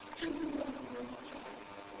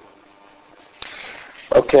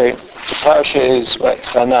Okay, the parasha is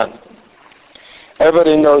Hanan.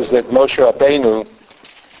 Everybody knows that Moshe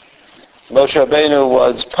Rabbeinu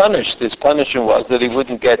was punished. His punishment was that he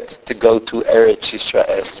wouldn't get to go to Eretz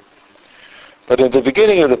Yisrael. But at the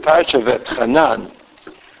beginning of the parasha of Hanan,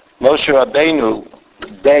 Moshe Rabbeinu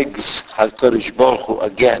begs HaKadosh Baruch Hu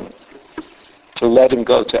again to let him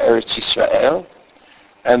go to Eretz Yisrael,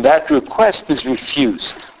 and that request is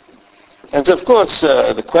refused. And so, of course,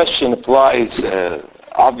 the question applies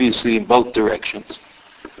obviously in both directions.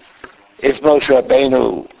 If Moshe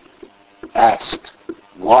Rabbeinu asked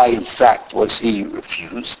why, in fact, was he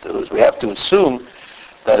refused, we have to assume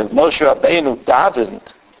that if Moshe Rabbeinu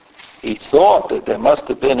davened, he thought that there must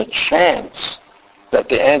have been a chance that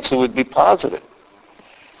the answer would be positive.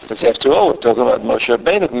 Because after all, we're talking about Moshe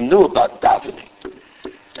Rabbeinu, who knew about davening,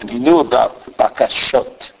 and he knew about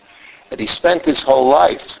bakashot, and he spent his whole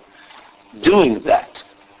life doing that.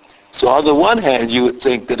 So on the one hand, you would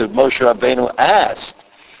think that if Moshe Rabbeinu asked,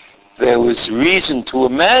 there was reason to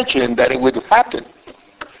imagine that it would happen.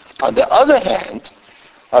 On the other hand,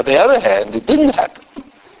 it didn't happen.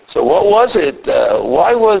 So what was it?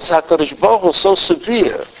 Why was HaKadosh Baruch Hu so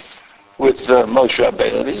severe with Moshe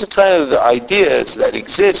Rabbeinu? These are kind of the ideas that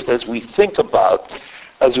exist as we think about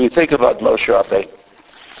Moshe Rabbeinu.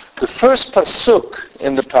 The first pasuk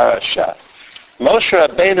in the parasha, Moshe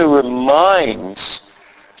Rabbeinu reminds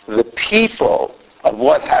the people of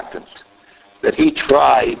what happened. That he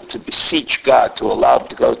tried to beseech God to allow him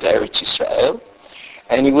to go to Eretz Yisrael,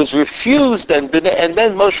 and he was refused, and then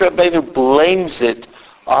Moshe Rabbeinu blames it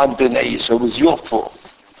on Bnei Yisrael. It was your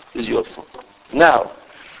fault. It was your fault. Now,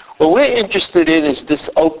 what we're interested in is this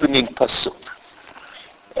opening pasuk.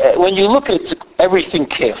 When you look at everything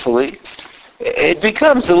carefully, it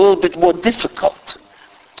becomes a little bit more difficult.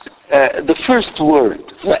 The first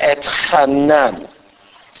word, et Hanan,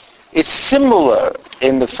 is similar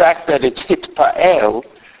in the fact that it's hitpa'el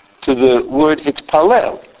to the word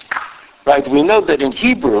hitpalel. Right? We know that in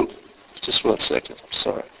Hebrew, just 1 second, I'm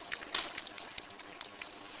sorry.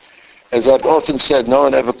 As I've often said, no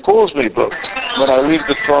one ever calls me, but when I leave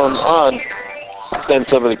the phone on, then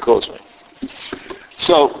somebody calls me.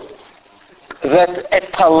 So, that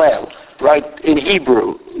etpalel, right, in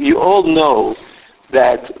Hebrew, you all know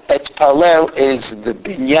that etpalel is the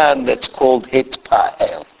binyan that's called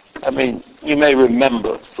hitpa'el. I mean, you may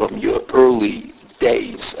remember from your early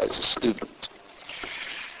days as a student.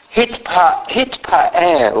 Hitpa'el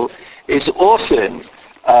is often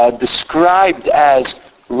described as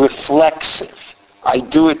reflexive. I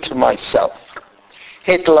do it to myself.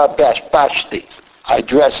 Hitlabashti, I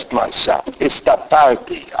dressed myself.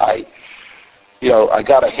 Istaparti, I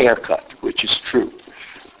got a haircut, which is true.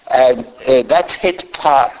 And that's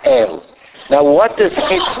hitpa'el. Now, what does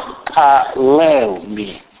hitpa'lel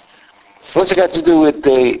mean? What's it got to do with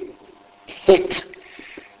the hit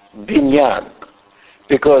binyan?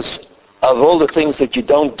 Because of all the things that you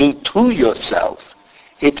don't do to yourself,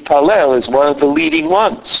 hitpalel is one of the leading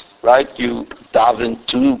ones, right? You daven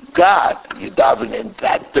to God. You daven in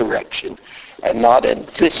that direction and not in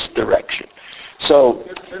this direction. So,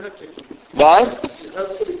 what?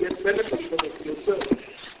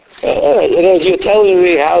 You're telling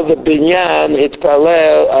me how the binyan,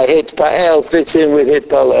 hitpa'el fits in with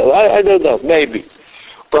hitpalel. I don't know, maybe.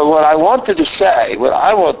 But what I wanted to say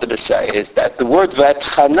is that the word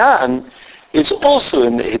vatchanan is also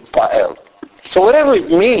in the hitpa'el. So whatever it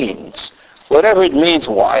means, whatever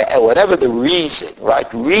the reason,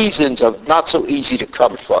 right? Reasons are not so easy to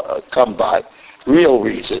come by, real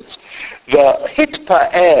reasons. The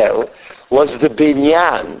hitpa'el was the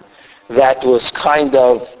binyan that was kind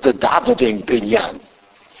of the davening binyan.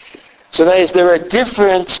 So now, is there a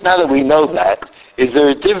difference, now that we know that, is there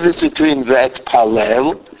a difference between that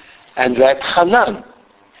palel and that hanan?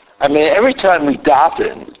 I mean, every time we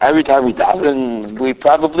daven, we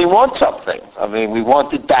probably want something. I mean, we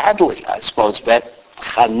want it badly, I suppose, that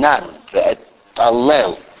hanan, that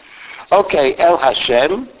palel. Okay, El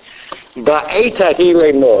Hashem, ba'etahi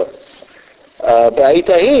lemor.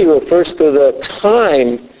 Ba'etahi refers to the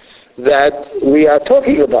time that we are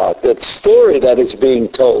talking about, that story that is being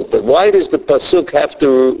told. But why does the pasuk have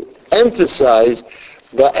to emphasize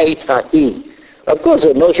ba'etahi? Of course,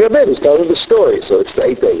 Moshe Rabbeinu is telling the story, so it's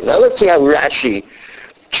ba'etahi. Now let's see how Rashi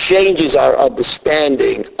changes our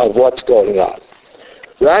understanding of what's going on.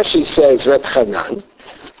 Rashi says, Vet Chanan,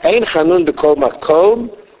 Ein Chanun b'kol makom,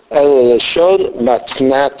 el lashon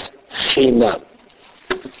matnat chinam.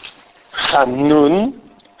 Chanun,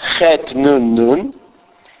 chet nun nun,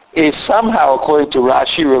 is somehow, according to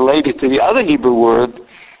Rashi, related to the other Hebrew word,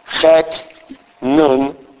 chet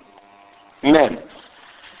nun Mem.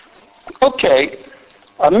 Okay,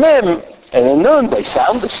 a mem and a nun, they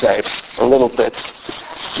sound the same a little bit.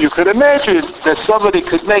 You could imagine that somebody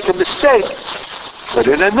could make a mistake, but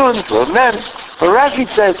in a nun to a mem. But Rashi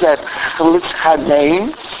says that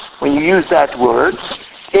chanein, when you use that word,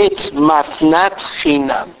 it's matnat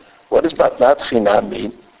chinam. What does matnat chinam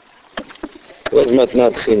mean? What does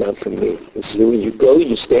matnat chinam mean? This is when you go,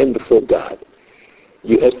 you stand before God.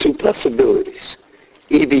 You have two possibilities.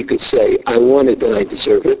 Either you could say, I want it and I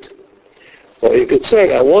deserve it. Or you could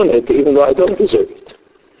say, I want it even though I don't deserve it.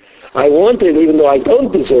 I want it even though I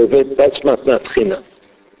don't deserve it, that's matnat chinam.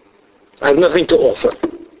 I have nothing to offer.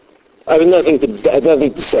 I have nothing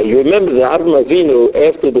to say. You remember that Avraham Avinu,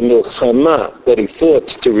 after the milchama that he fought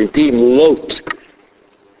to redeem Lot,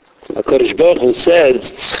 HaKadosh Baruch Hu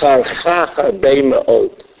says, Tzcharcha harbei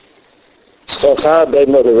ma'od. Tzcharcha harbei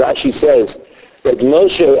ma'od. Rashi says that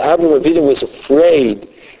Avraham Avinu was afraid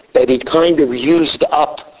that he kind of used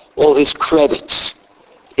up all his credits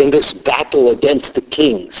in this battle against the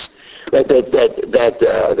kings. That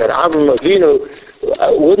Avraham Avinu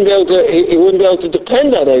wouldn't be able to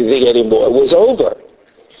depend on anything anymore. It was over.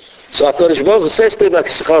 So HaKadosh Baruch Hu says to him,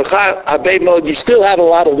 you still have a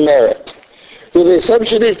lot of merit. So the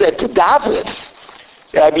assumption is that to daven,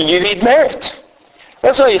 you need merit.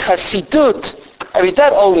 That's why in Chassidut,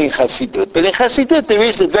 not only in Chassidut, but in Chassidut there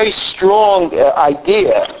is a very strong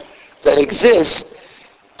idea that exists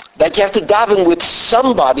that you have to daven with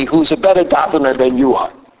somebody who's a better davener than you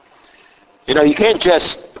are. You can't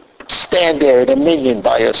just stand there in a minyan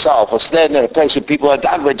by yourself or stand in a place where people are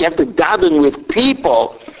davening, but you have to daven with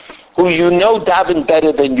people who daven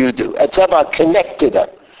better than you do. It's about connect to them.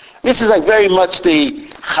 This is very much the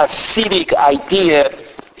Hasidic idea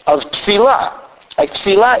of tefillah.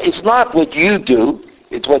 Tefillah is not what you do,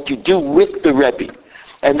 it's what you do with the Rebbe.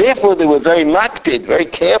 And therefore they were very makpid, very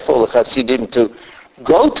careful, the Hasidim, to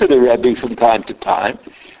go to the Rebbe from time to time,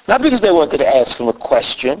 not because they wanted to ask him a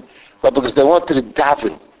question, but because they wanted to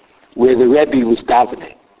daven where the Rebbe was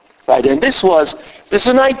davening. Right? And this is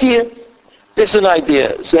an idea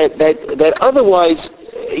that otherwise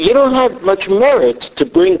you don't have much merit to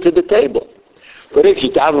bring to the table. But if you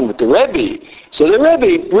daven with the Rebbe, so the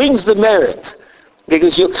Rebbe brings the merit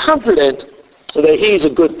because you're confident that he's a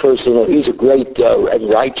good person or he's a great and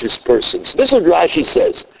righteous person. So this is what Rashi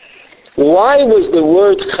says. Why was the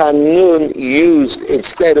word chanun used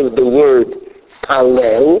instead of the word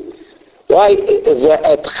palel? Why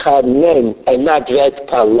ve'et chanen and not ve'et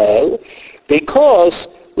palel? Because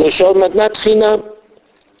l'shon matnat chinam.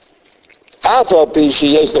 What do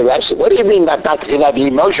you mean matnat chinam?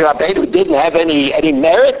 Moshe Rabbeinu didn't have any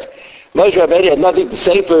merit? Moshe Rabbeinu had nothing to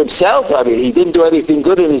say for himself. He didn't do anything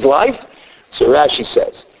good in his life. So Rashi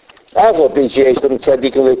says, oh,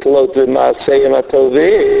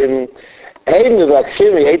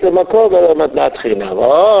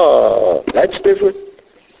 that's different.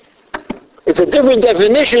 It's a different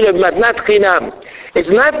definition of matnat chinam. It's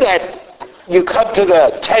not that you come to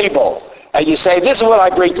the table and you say, this is what I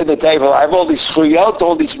bring to the table. I have all these chuyot,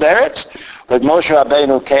 all these merits. But Moshe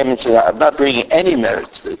Rabbeinu came and said, I'm not bringing any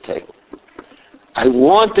merits to the table. I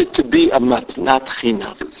want it to be a matnat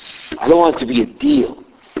chinam. I don't want it to be a deal.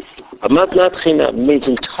 A matnat chinam means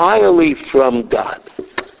entirely from God.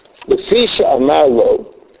 Lefi she'amar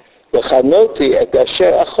lo, v'chanoti et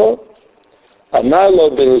asher achol, amar lo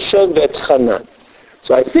b'lishon ve'et chanan.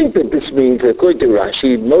 So I think that this means, according to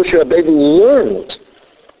Rashi, Moshe Rabbeinu learned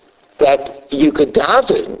that you could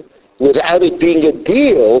daven without it being a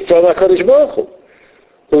deal from HaKadosh Baruch Hu,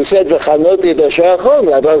 who said, v'chanoti et asher achol.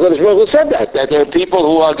 HaKadosh Baruch Hu said that there are people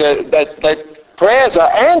who are, that prayers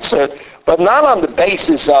are answered, but not on the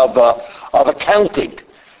basis of accounting.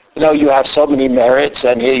 You have so many merits,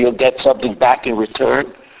 and here you'll get something back in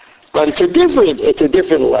return. But it's a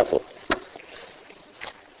different level.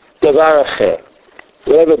 Davar acher.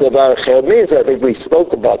 Whatever davar acher means, I think we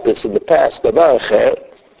spoke about this in the past. Davar acher,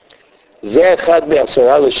 zeh echad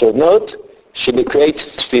me'asara leshonot shenekret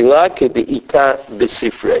tefillah kede'ita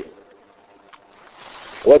b'sifrei.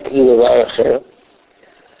 What's the davar acher?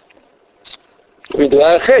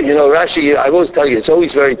 Rashi, I always tell you, it's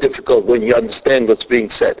always very difficult when you understand what's being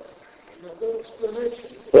said. Another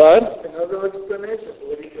explanation. What? Another explanation.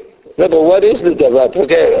 No, but what is the davar?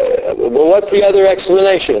 Okay, well, what's the other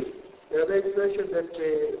explanation? The other explanation that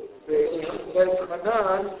the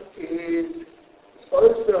Hanan is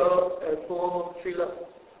also a form of tefillah.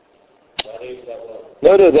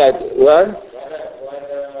 No, that, what?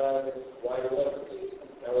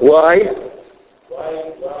 Why?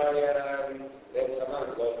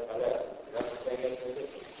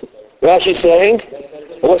 Rashi saying,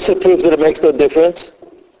 what's the proof that it makes no difference?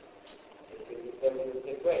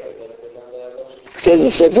 Says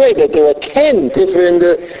the Sefer that there are 10 different,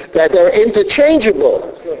 that are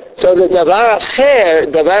interchangeable. So the Davar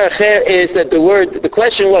Acher is that the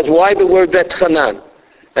question was why the word Bet Chanan?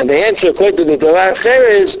 And the answer according to the Davar Acher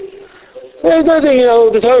is, well, nothing,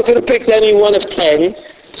 the Torah could have picked any one of 10,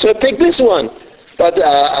 so pick this one. But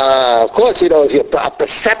of course, if you're a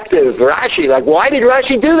perceptive Rashi, like why did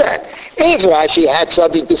Rashi do that? If Rashi had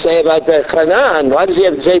something to say about Bet Chanan, why does he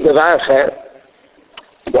have to say Davar Acher?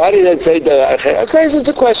 Why did it say Davar Acher? Okay, so it's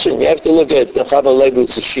a question. You have to look at the Chava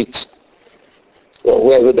Leibowitz sheets, or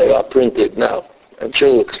wherever they are printed now, and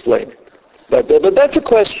she'll explain it. But that's a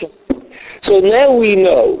question. So now we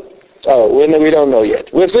know. Oh, we don't know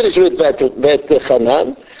yet. We're finished with Bet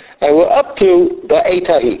Chanan, and we're up to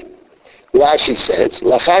Ba'etahi. Rashi says,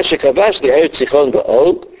 Lachar shekavash eretz Sichon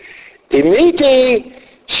ba'og, imiti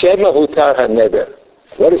shema hutar haneder.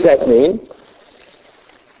 What does that mean?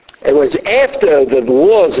 It was after the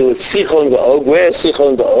wars with Sichon v'Og. Where is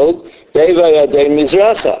Sichon v'Og? Beva Yaden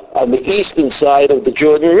Mizracha, on the eastern side of the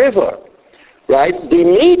Jordan River. Right?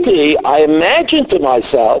 Dimitri, I imagine to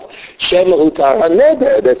myself, Shema Hutar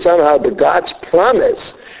HaNeder, that somehow the God's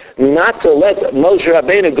promise not to let Moshe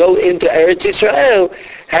Rabbeinu go into Eretz Yisrael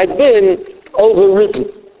had been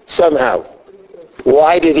overwritten somehow.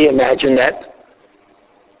 Why did he imagine that?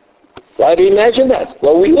 Why do you imagine that?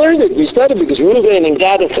 Well, we learned it. We studied because Reuben and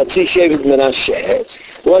Gad of Chatzi Shevet Menashe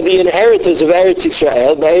were the inheritors of Eretz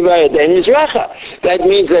Yisrael, Be'eva Yaden Mizracha. That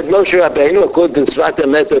means that Moshe Rabbeinu, according to the Sfat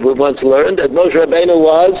HaMeter we once learned, that Moshe Rabbeinu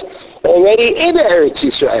was already in Eretz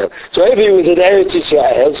Yisrael. So if he was in Eretz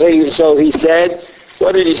Yisrael, so he said,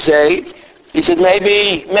 what did he say? He said,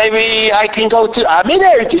 maybe I can I'm in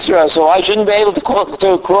Eretz Yisrael, so I shouldn't be able to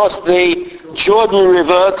cross the Jordan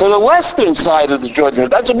River to the western side of the Jordan River.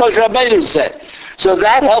 That's what Moshe Rabbeinu said. So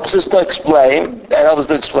that helps us to explain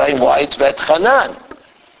why it's Bet Chanan.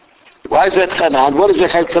 Why is Bet Chanan? What is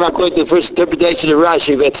Bet Chanan according to the first interpretation of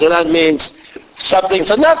Rashi? Bet Chanan means something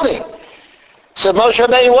for nothing. So Moshe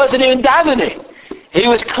Rabbeinu wasn't even davening. He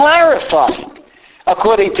was clarifying.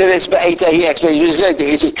 According to this Be'etahi explanation,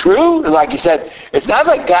 is it true? Like he said, it's not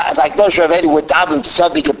like Moshe Rabbeinu would daven for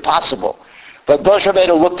something impossible. But Moshe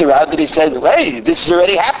Rabbeinu looked around and he said, hey, this has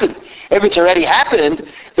already happened. If it's already happened,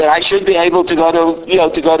 then I should be able to go to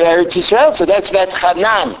Eretz Yisrael. So that's Bet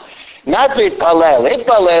Chanan. Not Bet Palel. Bet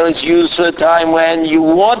Palel is used for a time when you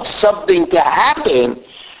want something to happen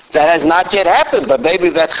that has not yet happened. But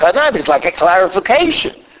maybe Bet Chanan is like a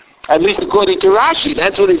clarification. At least according to Rashi.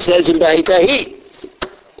 That's what it says in Be'etahi.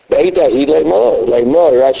 Be'etahi Leimor.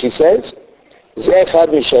 Leimor, Rashi says, זה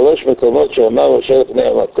אחד משלוש מקומות שאומר משה לפני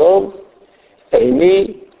המקום, איני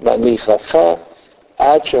מניחך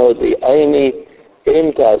עד שהודיעני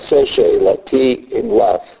אם תעשה שאלתי עם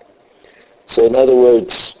לאו. So in other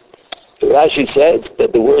words, Rashi says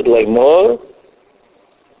that the word Leimor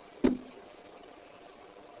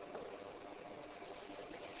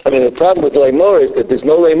the problem with Leimor is that there's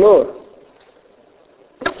no Leimor.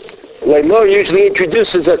 Leimor usually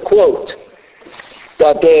introduces a quote.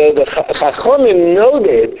 But the Chachomim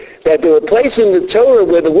noted that there were places in the Torah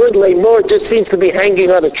where the word Leimor just seems to be hanging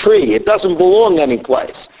on a tree. It doesn't belong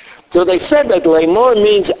anyplace. So they said that Leimor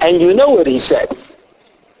means, and you know what he said.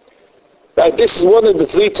 Right? This is one of the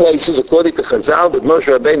three places, according to Chazal, that Moshe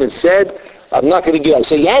Rabbeinu said, I'm not going to give.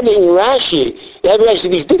 So you have in Rashi,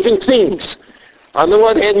 these different things. On the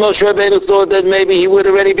one hand, Moshe Rabbeinu thought that maybe he would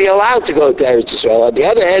already be allowed to go to Eretz Yisrael. On the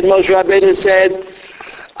other hand, Moshe Rabbeinu said,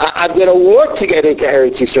 I'm going to work to get into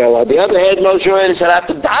Eretz Yisrael. On the other hand, Moshe Rabbeinu said, I have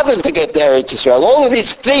to daven to get to Eretz Yisrael. All of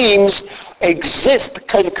these themes exist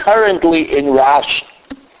concurrently in Rashi.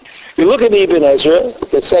 You look at the Ibn Ezra,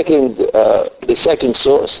 the second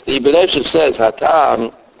source. The Ibn Ezra says,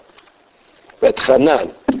 Hatam Bet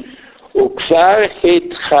Chanan, Ukfar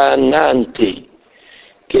Hitchananti.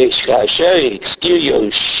 כאשר הזכיר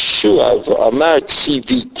יהושע ואמר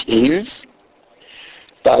ציוויתיו,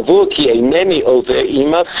 בעבור כי אינני עובר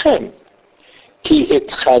עמכם, כי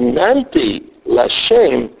התחננתי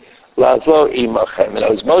לשם לעבור עמכם. And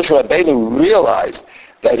as Moshe Rabbeinu realized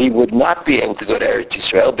that he would not be able to go to Eretz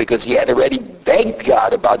Yisrael because he had already begged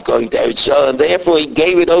God about going to Eretz Yisrael, and therefore he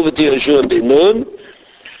gave it over to Yoshua ben Nun,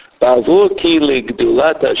 בעבור כי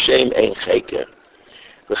לגדולת השם אין חקר,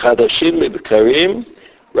 וחדשים לבקרים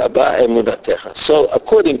Rabba Emunatecha. So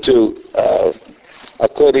according to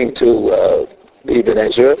Ibn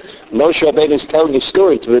Ezra, Moshe Rabbeinu is telling a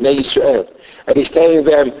story to Bnei Yisrael, and he's telling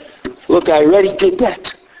them, look, I already did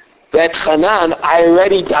that. Bet Chanan, I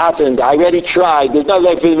already davened, I already tried. There's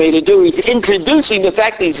nothing for me to do. He's introducing the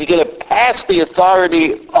fact that he's going to pass the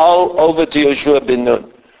authority all over to Yoshua ben Nun.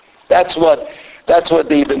 That's what That's what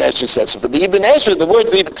the Ibn Ezra says. But the Ibn Ezra, the word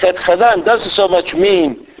V'Chet Chanan doesn't so much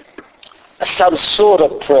mean some sort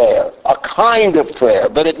of prayer, a kind of prayer,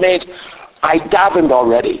 but it means, I davened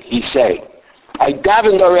already, he's saying. I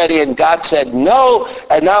davened already, and God said no,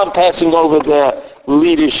 and now I'm passing over the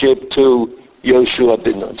leadership to Yoshua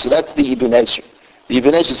ben Nun. So that's the Ibn Ezra. The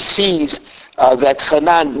Ibn Ezra sees that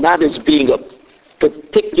Chanan not as being a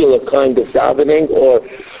particular kind of davening, or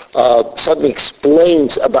something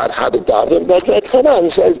explains about how to daven, but that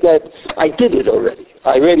Chanan says that I did it already.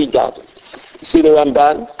 I already davened. You see the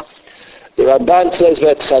Ramban? The Ramban says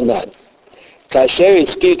that Chanan, Kasher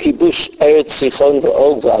izkir kibush eretz Sichon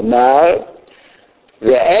v'og v'amar,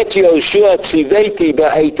 ve'et Yoshua tziveti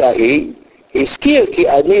ba'et hahi, izkir ki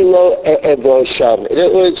ani lo e'evor sham. In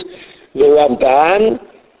other words, the Ramban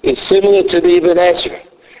is similar to the Ibn Ezra.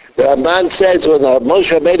 The Ramban says when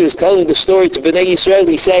Moshe Rabbeinu is telling the story to Bnei Yisrael,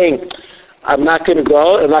 he's saying, I'm not going to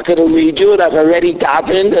go, I'm not going to lead you, and I've already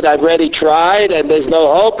davened, and I've already tried, and there's no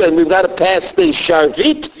hope, and we've got to pass the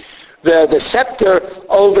Sharvit, the scepter,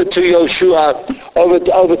 over to Yoshua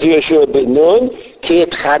ben Nun.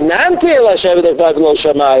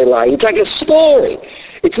 It's like a story.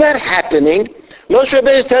 It's not happening. Moshe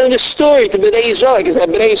Rabbeinu is telling a story to Bnei Yisrael. Because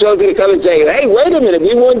Bnei Yisrael is going to come and say, hey, wait a minute,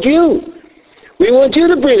 we want you. We want you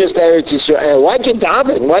to bring us to Eretz Yisrael. Why'd you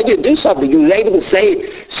daven? Why'd you do something? You were able to save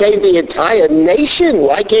the entire nation.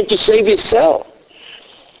 Why can't you save yourself?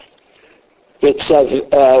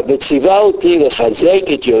 וציווה אותי לחזק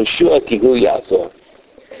את יהושע כי הוא יעבור.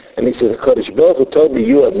 And he says, HaKadosh Baruch Hu told me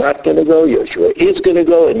you are not going to go, Yoshua is going to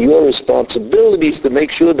go, and your responsibility is to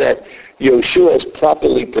make sure that Yoshua is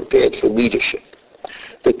properly prepared for leadership.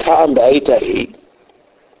 The Ta'am Ba'et Hahi,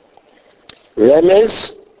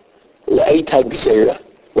 Remez La'et HaGzera.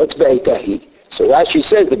 What's Ba'et Hahi? So Rashi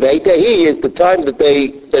says the Ba'et Hahi is the time that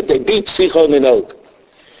they beat Sichon and Og.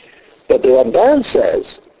 But the Ramban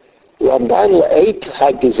says, Ramban La'et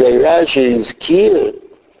HaGzera she'izkir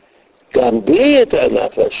God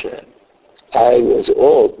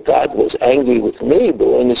was angry with me,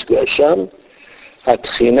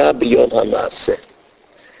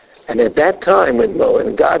 and at that time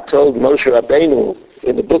when God told Moshe Rabbeinu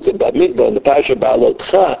in the book of Bamidbar, in the Parasha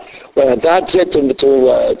Ba'alotcha, when God said to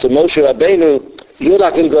Moshe Rabbeinu, you're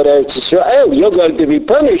not going to go to Eretz Yisrael, you're going to be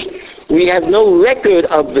punished, we have no record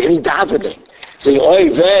of him davening. Saying,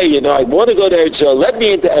 I want to go to Eretz Yisrael, let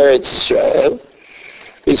me into Eretz Yisrael.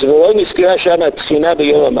 He said, ולא נזכרה שם התחינה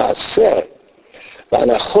ביום המעשה.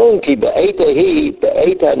 והנכון כי בעת ההיא,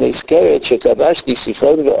 בעת הנזכרת שכבשתי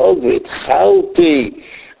סיחון ואוג והתחלתי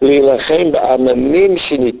להילחם בעממים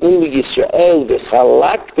שניתנו לישראל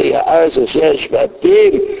וחלקתי הארץ אשר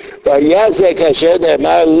שבטים, והיה זה כאשר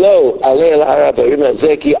נאמר לו עלה אל הר הדברים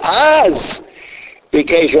הזה, כי אז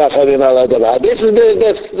ביקש רחמים על הדבר. This is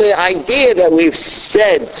the idea that we've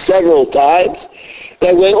said several times,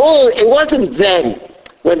 that it wasn't then,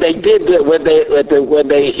 when he hit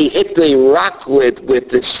the rock with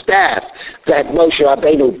the staff, that Moshe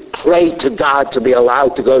Rabbeinu prayed to God to be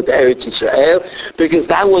allowed to go to Eretz Yisrael, because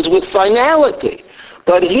that was with finality.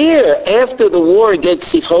 But here, after the war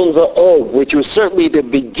against Sichon v'Og, which was certainly the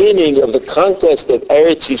beginning of the conquest of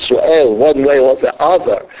Eretz Yisrael, one way or the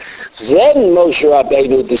other, then Moshe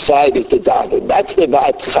Rabbeinu decided to daven. That's the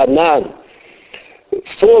Ba'at Chanan.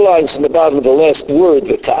 4 lines in the bottom of the last word,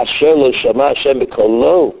 וכאשר לא שמע השם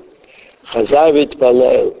בקולו, חזר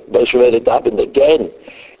והתפלל, Moshe Rabbeinu davened again,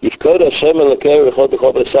 יפקוד השם אלוקי רוחות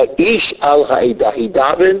לכל בשר, איש על העדה. He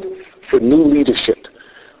davened for new leadership,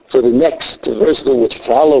 for the next verse that would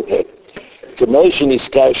follow him. כמו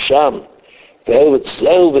שנזכר שם,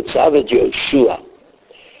 והוא וצו את יהושע.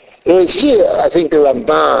 Here, I think the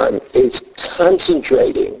Ramban is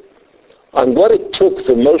concentrating on what it took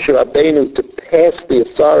for Moshe Rabbeinu to pass the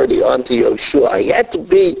authority on to Yoshua. He had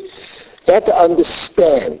to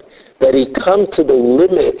understand that he come to the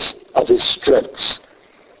limits of his strengths,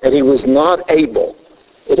 and he was not able.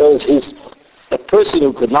 A person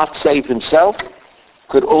who could not save himself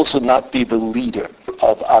could also not be the leader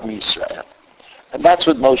of Am Yisrael. And that's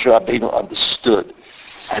what Moshe Rabbeinu understood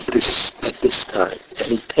at this time.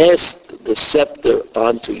 And he passed the scepter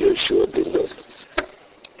on to Yoshua ben Nun.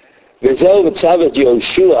 וזהו מצב את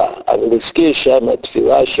יהושע, אבל הזכיר שם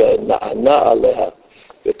התפילה שנענה עליה,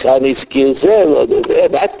 וכאן הזכיר זה,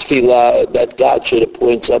 that תפילה, that God should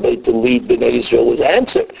appoint somebody to lead Bnei Israel was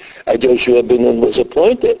answered, and Yoshua ben Nun was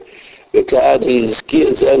appointed. וכאן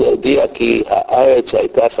הזכיר זה להודיע כי הארץ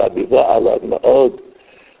הייתה חביבה עליו מאוד,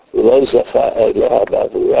 ולא זכה אליה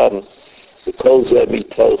בעבורם, וכל זה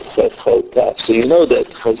מתוך חטאותיו. So you know that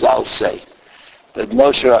Chazal say that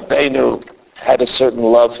Moshe Rabbeinu had a certain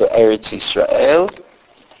love for Eretz Yisrael,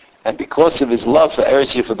 And because of his love for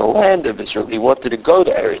Eretz Yisrael, for the land of Israel, he wanted to go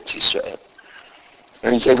to Eretz Yisrael.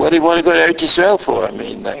 And he said, what do you want to go to Eretz Yisrael for? I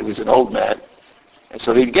mean, he was an old man. And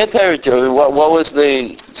so he'd get to Eretz Yisrael. What was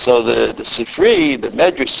the Sifri, the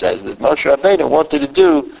Medrash says that Moshe Rabbeinu wanted to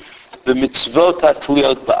do the mitzvot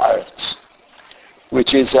ha'tliot ba'aretz,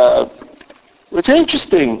 which is an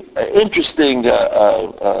interesting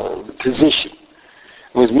position.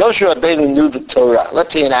 It was Moshe Rabbeinu knew the Torah.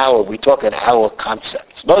 Let's say an hour. We talk an hour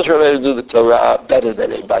concepts. Moshe Rabbeinu knew the Torah better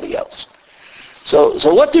than anybody else. So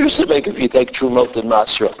what difference does it make if you take Trumot and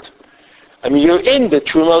Masrot? I mean, you're in the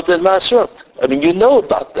Trumot and Masrot. I mean, you know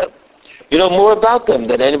about them. You know more about them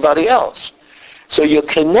than anybody else. So your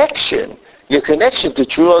connection to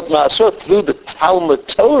Trumot and Masrot through the Talmud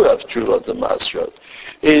Torah of Trumot and Masrot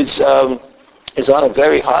is on a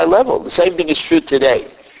very high level. The same thing is true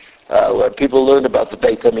today. Where people learn about the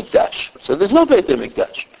Beit HaMikdash. So there's no Beit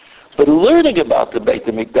HaMikdash. But learning about the Beit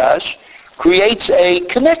HaMikdash creates a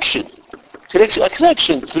connection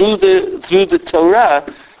through the Torah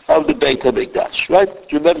of the Beit HaMikdash. Right?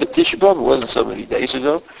 Do you remember Tisha B'Av? It wasn't so many days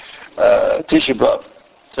ago. Tisha B'Av.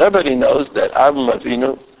 So everybody knows that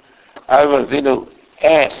Avraham Avinu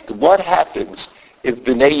asked, what happens if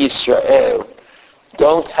Bnei Yisrael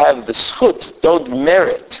don't have the schut, don't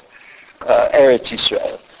merit Eretz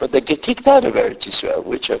Yisrael? But they get kicked out of Eretz Yisrael,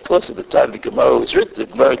 which of course at the time the Gemara was written, the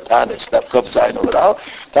Gemara Tanis, Nafkov Zayin Al, the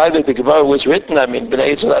time that the Gemara was written, I mean,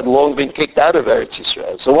 Bnei Yisrael had long been kicked out of Eretz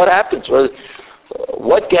Yisrael. So what happens? Well,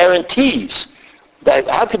 what guarantees that,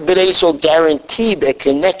 how could Bnei Yisrael guarantee their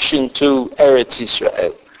connection to Eretz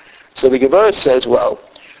Yisrael? So the Gemara says, well,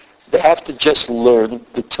 they have to just learn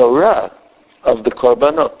the Torah of the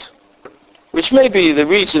Korbanot, which may be the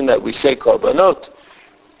reason that we say Korbanot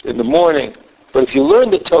in the morning. But if you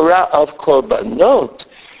learn the Torah of Korbanot,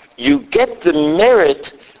 you get the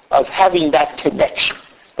merit of having that connection.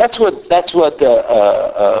 That's what the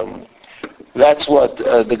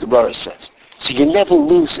Gemara says. So you never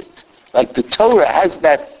lose it. Like the Torah has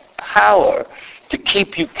that power to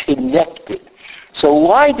keep you connected. So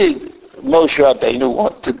why did Moshe Rabbeinu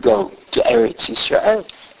want to go to Eretz Yisrael?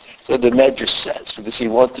 So the Medrash says, because he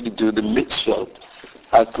wanted to do the mitzvot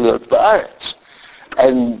ha'tliot ba'aretz.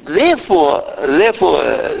 And therefore,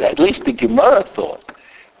 at least the Gemara thought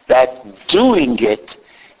that doing it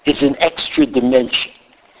is an extra dimension.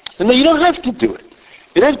 And no, you don't have to do it.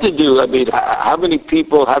 You don't have to do, I mean, how many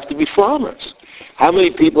people have to be farmers? How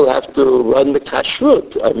many people have to run the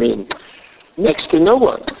kashrut? I mean, next to no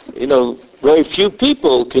one. You know, very few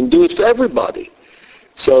people can do it for everybody.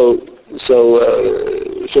 So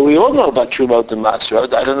we all know about Trumot and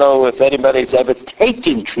Masrot. I don't know if anybody's ever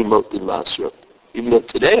taken Trumot and Masrot. Even though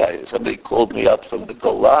today somebody called me up from the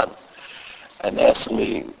Golan and asked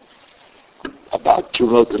me about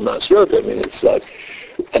Trumot and Masrot. I mean, it's like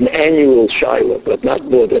an annual shiloh, but not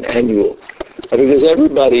more than annual. Because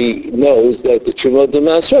everybody knows that the Trumot and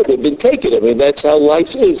Masrot have been taken. I mean, that's how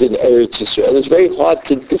life is in Eretz Yisrael. It's very hard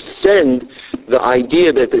to defend the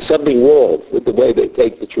idea that there's something wrong with the way they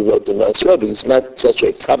take the Trumot and Masrot, because it's not such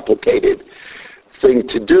a complicated thing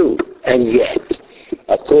to do. And yet,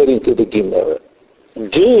 according to the Gemara,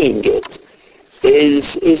 doing it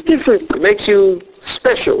is different. It makes you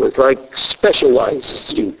special. It's like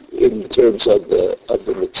specializes you in terms of the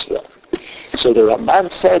mitzvah. So the Ramban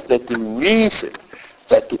said that the reason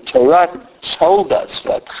that the Torah told us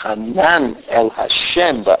that Hanan el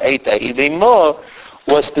Hashem ba'et ha'ilimo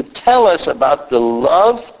was to tell us about the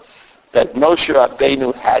love that Moshe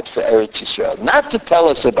Rabbeinu had for Eretz Yisrael. Not to tell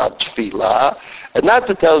us about Tefillah, and not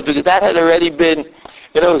to tell us, because that had already been.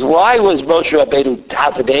 Why was Moshe Rabbeinu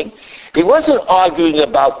davening? He wasn't arguing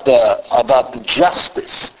about the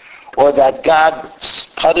justice or that God's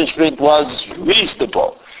punishment was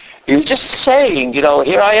reasonable. He was just saying, here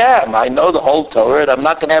I am. I know the whole Torah, and I'm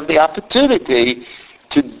not going to have the opportunity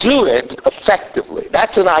to do it effectively.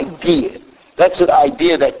 That's an idea. That's an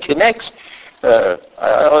idea that connects.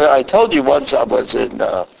 I told you once I was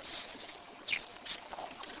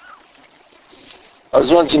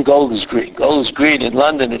once in Golders Green. Golders Green in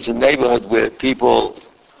London is a neighborhood where people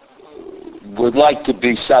would like to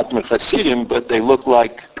be Satmar Hasidim, but they look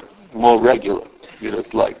like more regular.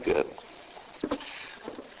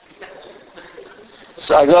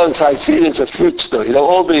 So I go and I see there's a fruit store.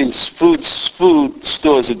 All these food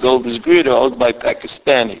stores in Golders Green are owned by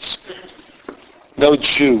Pakistanis. No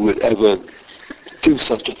Jew would ever do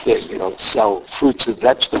such a thing, sell fruits and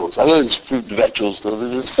vegetables. I know there's fruit and vegetables, so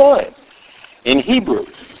there's a sign in Hebrew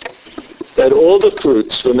that all the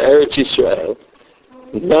fruits from Eretz Yisrael,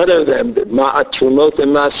 none of them, Ma'at Trumot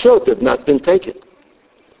and Masrot, have not been taken.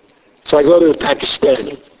 So I go to the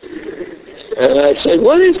Pakistani, And I said,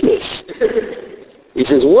 what is this? He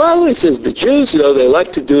says, well, the Jews, they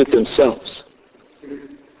like to do it themselves.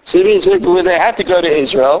 So it means that when they had to go to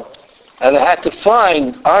Israel, and they had to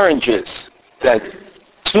find oranges that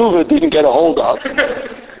Tzuva didn't get a hold of,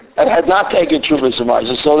 and had not taken Trubas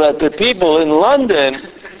Umayzis, so that the people in London,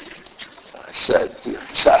 I said,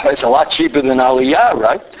 it's a lot cheaper than Aliyah,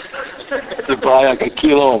 right? To buy like a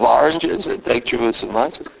kilo of oranges and take Trubas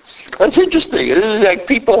Umayzis. That's interesting. It is like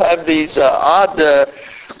people have these odd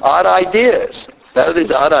ideas. They have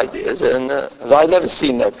these odd ideas, and I've never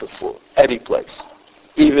seen that before, any place.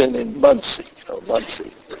 Even in Muncie,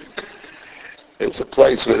 Muncie. It's a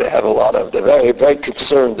place where they have a lot of, they're very, very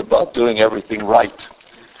concerned about doing everything right.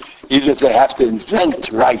 Even if they have to invent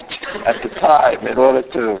right at the time in order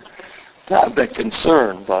to have that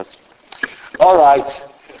concern. But, all right,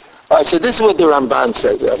 so this is what the Ramban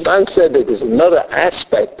said. The Ramban said that there's another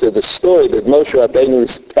aspect to the story that Moshe Rabbeinu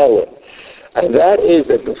is telling. And that is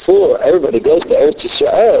that before everybody goes to Eretz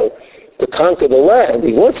Yisrael to conquer the land,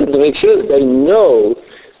 he wants them to make sure that they know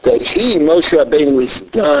that he, Moshe Rabbeinu, is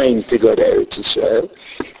dying to go to Eretz Yisrael,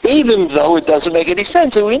 even though it doesn't make any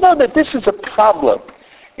sense. And we know that this is a problem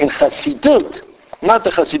in Chassidut. Not the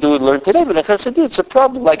Chassidut we learned today, but in Chassidut it's a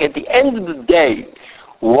problem. Like at the end of the day,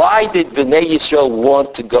 why did Bnei Yisrael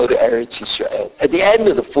want to go to Eretz Yisrael? At the end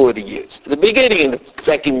of the 40 years. At the beginning of the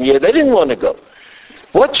second year, they didn't want to go.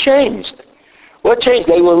 What changed? What changed?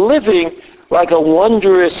 They were living like a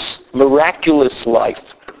wondrous, miraculous life.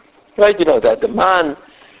 Right? That the man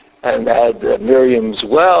and had Miriam's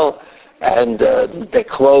well, and their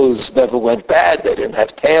clothes never went bad. They didn't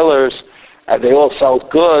have tailors, and they all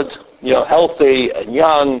felt good, healthy and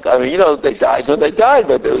young. I mean, they died when they died,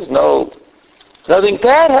 but there was nothing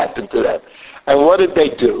bad happened to them. And what did they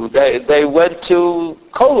do? They went to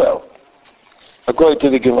Kollel. According to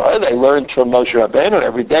the Gemara, they learned from Moshe Rabbeinu.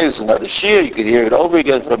 Every day was another shir. You could hear it over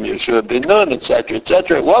again from Yeshua ben Nun, etc.,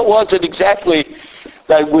 etc. What was it exactly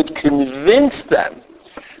that would convince them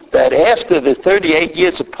that after the 38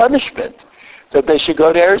 years of punishment, that they should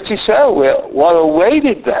go to Eretz Yisrael, where what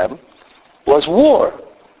awaited them was war?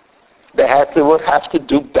 They would have to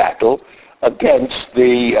do battle against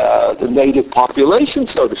the native population,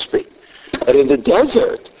 so to speak. And in the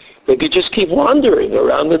desert, they could just keep wandering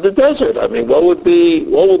around in the desert. I mean, what would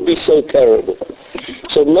be so terrible?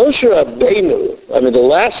 So Moshe Rabbeinu, the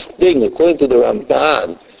last thing, according to the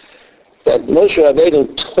Ramban, that Moshe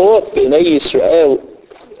Rabbeinu taught Bnei Yisrael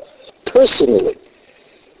personally.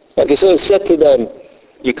 Like he sort of said to them,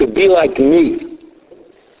 you could be like me.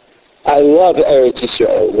 I love Eretz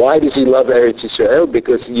Yisrael. Why does he love Eretz Yisrael?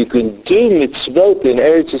 Because you can do mitzvot in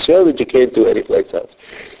Eretz Yisrael that you can't do anyplace else.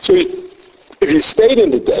 So if you stayed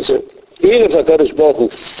in the desert, even if HaKadosh Baruch Hu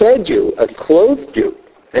fed you and clothed you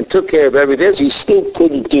and took care of everything else, you still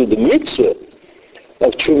couldn't do the mitzvah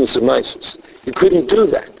of Trumas Umayzis. You couldn't do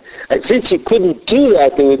that. And since you couldn't do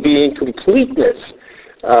that, there would be incompleteness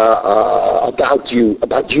about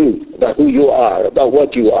who you are, about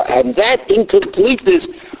what you are. And that incompleteness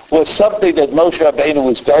was something that Moshe Rabbeinu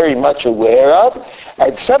was very much aware of,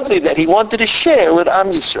 and something that he wanted to share with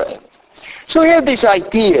Am Yisrael. So we have these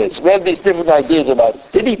ideas. We have these different ideas about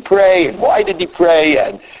did he pray and why did he pray,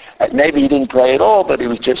 and maybe he didn't pray at all, but he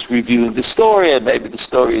was just reviewing the story, and maybe the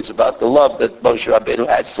story is about the love that Moshe Rabbeinu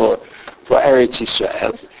had for Eretz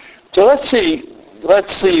Yisrael. So let's see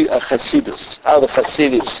Chassidus, how the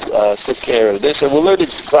Chassidus took care of this, and we'll learn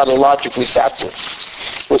it chronologically backwards.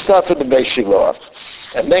 We'll start from the Beis Shiloach,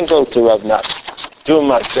 and then go to Rav Natan. Two of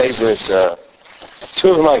my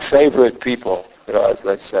favorite people, as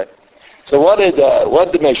they say. So what did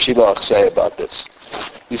the Beis Shiloach say about this?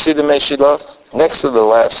 You see the Beis Shiloach? Next to the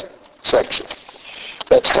last section.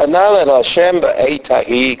 V'tchanal el Hashem ba'et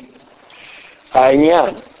ha'i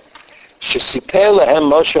ha'inyan שסיפר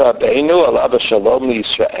להם משה רבינו עליו השלום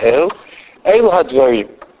לישראל, אלו הדברים.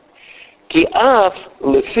 כי אף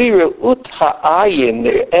לפי ראות העין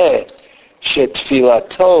נראה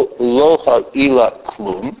שתפילתו לא הועילה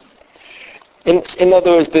כלום. In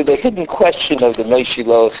other words, the hidden question of the Beis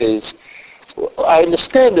Shiloach is, I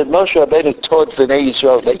understand that Moshe Rabbeinu taught Bnei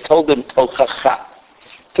Yisrael, they told them tochacha,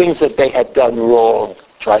 things that they had done wrong,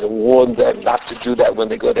 try to warn them not to do that when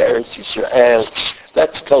they go to Eretz Yisrael.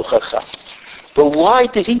 That's tochacha. But why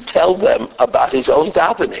did he tell them about his own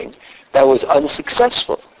davening that was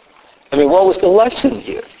unsuccessful? I mean, what was the lesson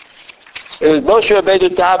here? It was Moshe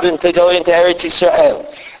Rabbeinu davened to go into Eretz Yisrael.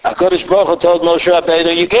 HaKadosh Baruch Hu told Moshe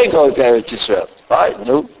Rabbeinu, you can't go into Eretz Yisrael. Right?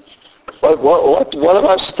 No. What am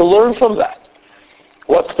I supposed to learn from that?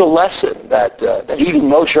 What's the lesson? That even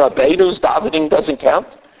Moshe Rabbeinu's davening doesn't count?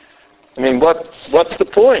 I mean, what's the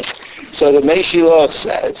point? So the Beis Shiloach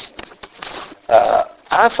says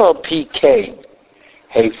Afal PK,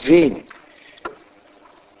 Hevin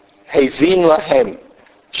Lahem,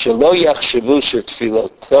 Shelo Yachshavu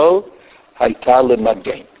Shetfiloto Hayta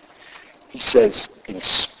Lemagen. He says, in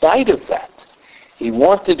spite of that, he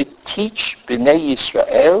wanted to teach Bnei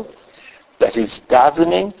Yisrael that his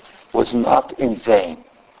davening was not in vain.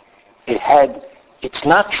 It's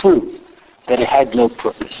not true that it had no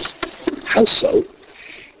purpose. How so?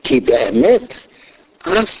 Ki be'emet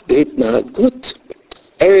af b'itnagut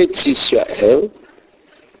Eretz Yisrael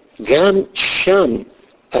gam sham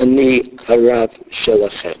ani harav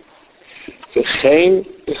shelachem v'chein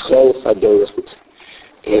b'chol hadorot.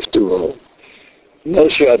 After all,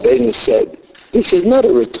 Moshe Rabbeinu said, this is not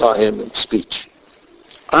a retirement speech.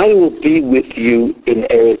 I will be with you in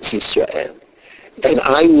Eretz Yisrael, and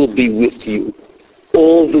I will be with you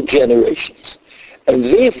all the generations. And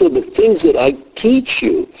therefore the things that I teach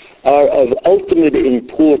you are of ultimate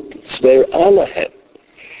importance. Ve'alahem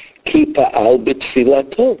ki pa'al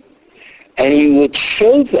b'tfilato. And he would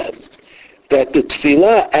show them that the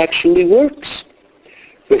tefillah actually works.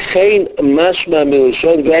 V'chein mashma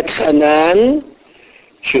milashon v'etchanan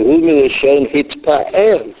shehu milashon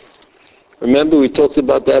hitpa'el. Remember we talked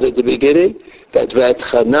about that at the beginning? That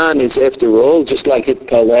v'etchanan is after all just like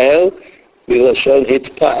hitpa'el, milashon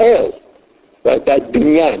hitpa'el. Right, that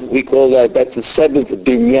binyan, we call that's the seventh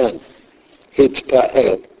binyan,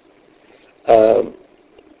 hitpa'el.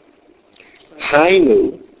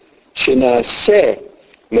 Hainu, shenaseh,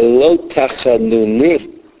 melot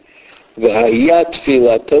tachanunim, v'hayat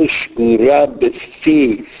filato shgura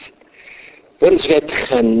befiv. What does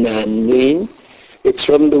v'etchanan mean? It's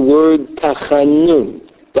from the word tachanun.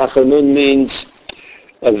 Tachanun means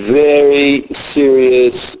a very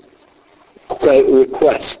serious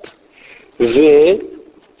request. Hayat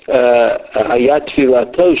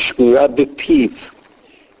filato shgura bepiv,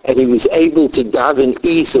 and he was able to daven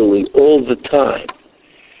easily all the time.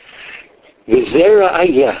 V'zera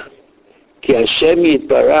ayah ki Hashem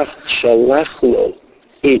yitbarach shalach lo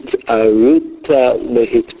it aruta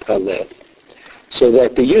lehitpalel. So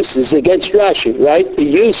that the use is against Rashi, right? The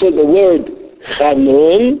use of the word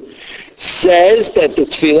chanun says that the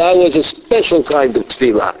tefillah was a special kind of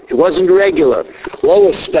tefillah. It wasn't regular. What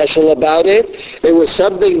was special about it? It was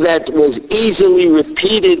something that was easily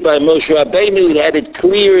repeated by Moshe Rabbeinu. He had it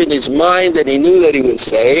clear in his mind that he knew that he was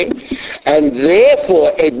saying. And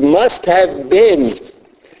therefore, it must have been,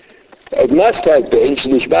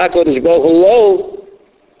 Shnishba Kodesh Baruch Hu Lo,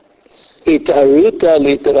 itaruta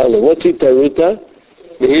literally. What's itaruta?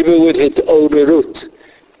 The Hebrew word itorut.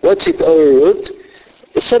 What's itorut?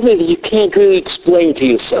 It's something that you can't really explain to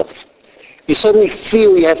yourself. You suddenly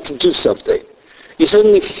feel you have to do something. You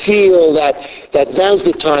suddenly feel that now's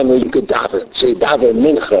the time where you could daven. Say daven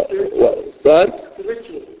mincha. What?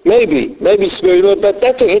 Maybe spiritual, but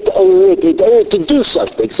that's a hit to do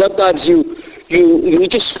something. Sometimes you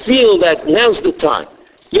just feel that now's the time.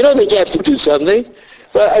 You know that you have to do something,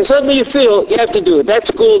 but suddenly you feel you have to do it.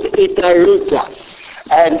 That's called itaruta.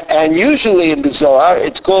 And usually in the Zohar,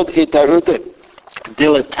 it's called itaruta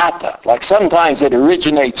dilatata. Like sometimes it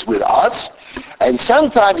originates with us, and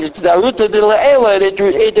sometimes it's daruta dilaela,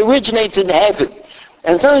 it originates in heaven.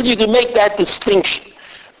 And sometimes you can make that distinction.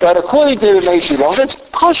 But according to the Nation Law, it's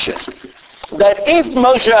kosher. That if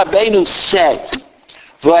Moshe Rabbeinu said,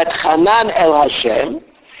 V'etchanan el Hashem,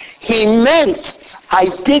 he meant, I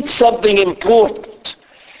did something important.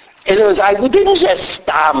 In other words, I didn't just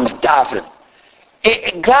stam daven.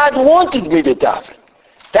 God wanted me to daven.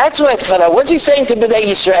 That's what Etchanan. What's he saying to Bnei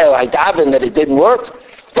Yisrael? I davened that it didn't work?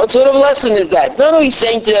 What sort of lesson is that? No, he's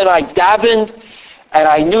saying to them, I davened and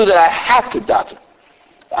I knew that I had to daven.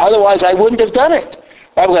 Otherwise, I wouldn't have done it.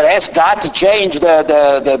 I'm going to ask God to change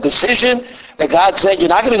the decision that God said, you're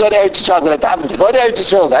not going to go to Eretz Yisrael, I'm going to daven to go to Eretz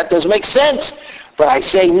Yisrael. That doesn't make sense. But I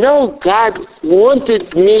say, no, God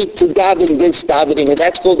wanted me to daven this davening, and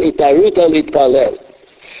that's called itaruta litpalel.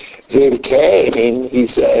 V'imkein, he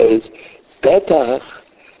says, betach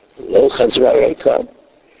lo chazra rekam.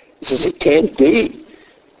 He says, it can't be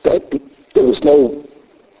that there was that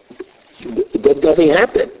nothing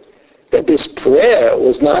happened, that this prayer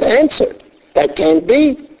was not answered. That can't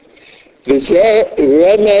be. V'zeh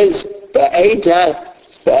remez ba'eta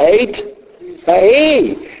ba'et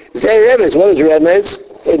ha'i. Zeh remez. What is remez?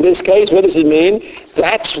 In this case, what does it mean?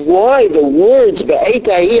 That's why the words ba'et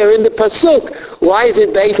ha'i are in the pasuk. Why is it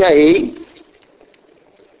ba'et ha'i?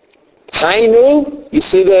 Hainu, you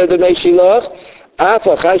see the Meshilach? Af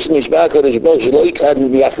achash nishba HaKadosh Baruch Hu shelo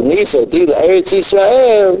yachnis oti la'eretz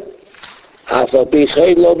Yisrael. Af al pi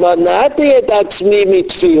chen lo manati et atzmi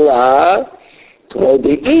mitfilah k'mo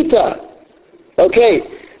de'ita. Okay,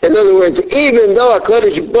 In other words, even though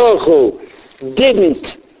HaKadosh Baruch Hu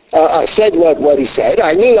didn't said what he said,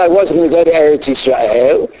 I knew I wasn't going to go to Eretz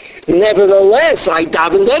Yisrael. Nevertheless, I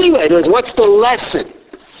davened anyway. In other words, what's the lesson?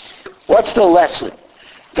 What's the lesson?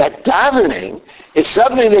 That davening is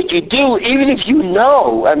something that you do even if you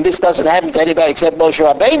know, and this doesn't happen to anybody except Moshe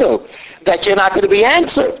Rabbeinu, that you're not going to be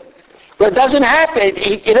answered. But it doesn't happen.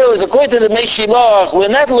 You know, according to the Meshilach, we're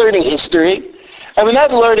not learning history, and we're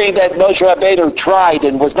not learning that Moshe Rabbeinu tried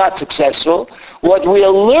and was not successful. What we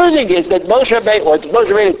are learning is that Moshe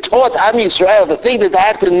Rabbeinu taught Am Yisrael the thing that they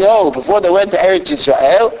had to know before they went to Eretz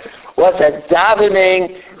Yisrael was that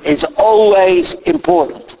davening is always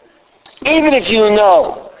important. Even if you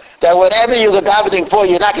know that whatever you're davening for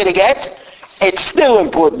you're not going to get, it's still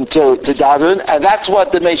important to daven, and that's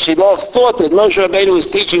what the Meshilach thought that Moshe Rabbeinu was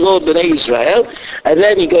teaching all Bnei Israel. And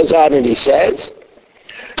then he goes on and he says,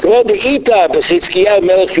 "K'vod Ita b'Chizkiyahu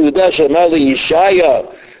melech Yehuda she'amar Yishaya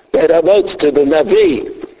be'ramot to the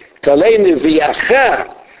Navi, Kalei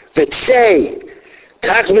neviacha v'tzei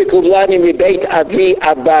kach mekublani mibeit avi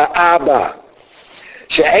abba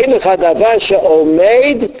she'ein lecha davar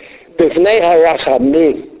she'omed b'fnei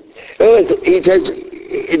harachamim." He says,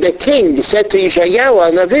 the king said to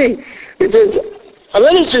Yeshayahu Navi, he says, I'm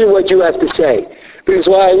not interested in what you have to say. Because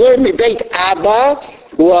what I learned in Beit Abba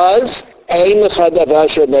was, Ein lecha davar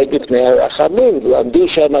she'omed b'fnei harachamim, v'lamdu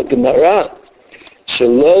shama Gemara,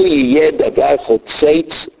 shelo yiyeh davar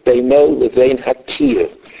chotzetz beino levein hakir.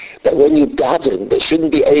 That when you daven, there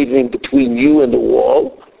shouldn't be anything between you and the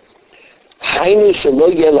wall. Hainu shelo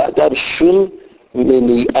yeh la'adam shum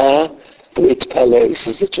mini'ah. It's Palais.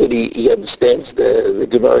 That's what he understands. The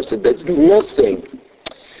Gemara said there's nothing.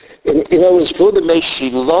 In other words, for the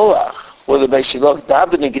Meshilach,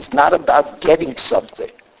 davening is not about getting something.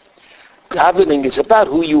 Davening is about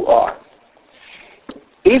who you are.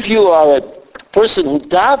 If you are a person who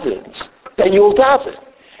davens, then you'll daven.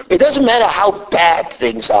 It doesn't matter how bad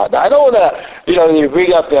things are. Now, I don't want to, you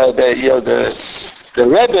bring up the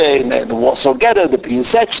Rebbe and the Warsaw Ghetto, the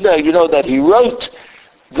Piaseczna, that he wrote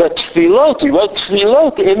the tefillot. He wrote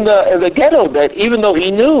tefillot in the ghetto, that even though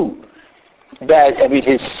he knew that,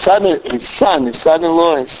 his son-in-law,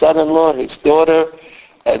 his daughter,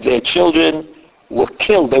 and their children were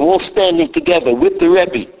killed. They were all standing together with the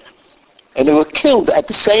Rebbe. And they were killed at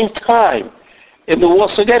the same time in the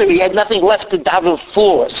Warsaw Ghetto. He had nothing left to daven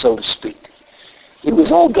for, so to speak. It was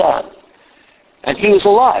all gone. And he was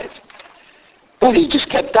alive. But he just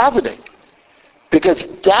kept davening. Because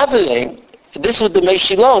davening, this is what the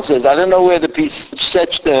Meshilach says. I don't know where the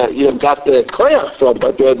Piaseczna got the koyach from,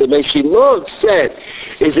 but what the Meshilach said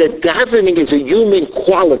is that davening is a human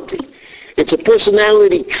quality. It's a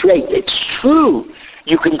personality trait. It's true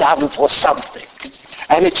you can daven for something.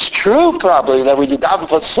 And it's true probably that when you daven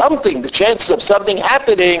for something, the chances of something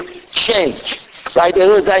happening change. Right? We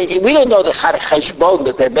don't know the cheshbon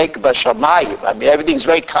that they make b'shamayim. Everything's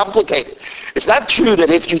very complicated. It's not true that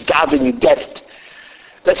if you daven, you get it.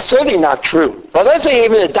 That's certainly not true. But let's say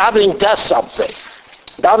even the davening does something.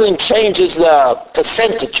 Davening changes the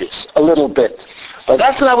percentages a little bit. But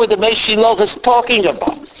that's not what the Meshilach is talking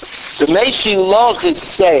about. The Meshilach is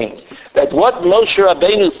saying that what Moshe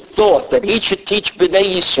Rabbeinu thought that he should teach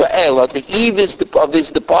Bnei Yisrael on the eve of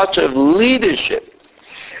his departure of leadership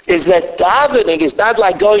is that davening is not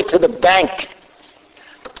like going to the bank.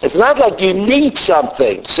 It's not like you need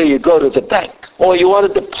something, so you go to the bank. Or you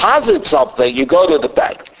want to deposit something, you go to the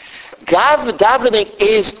bank. Davening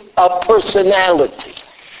is a personality.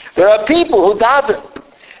 There are people who daven.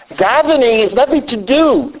 Davening is nothing to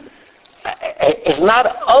do. It's not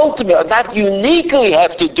ultimate, not uniquely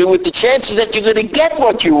have to do with the chances that you're going to get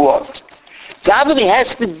what you want. Davening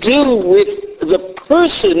has to do with the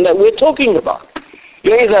person that we're talking about.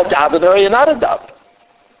 You're either a davener or you're not a davener.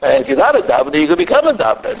 And if you're not a davener, you can become a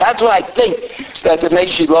davener. That's what I think that the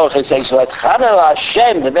Meshilach is saying. So at Chanel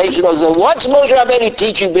Hashem, the Meshilach says, what's Moshe Rabbeinu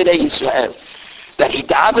teaching Bnei Yisrael? That he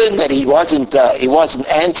davened, that he wasn't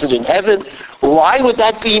answered in heaven. Why would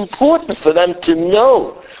that be important for them to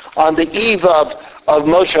know on the eve of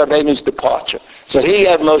Moshe Rabbeinu's departure? So here you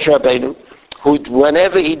have Moshe Rabbeinu, who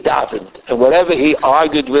whenever he davened and whenever he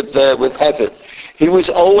argued with heaven, he was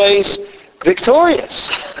always victorious.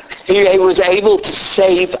 He was able to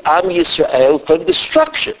save Am Yisrael from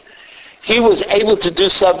destruction. He was able to do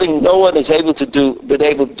something no one has been able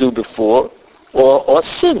to do before or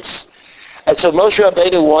since. And so Moshe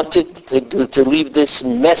Rabbeinu wanted to leave this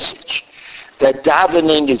message that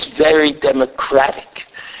davening is very democratic.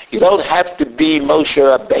 You don't have to be Moshe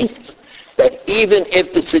Rabbeinu. That even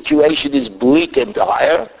if the situation is bleak and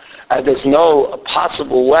dire, and there's no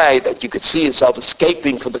possible way that you could see yourself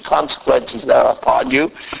escaping from the consequences that are upon you,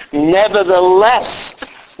 nevertheless,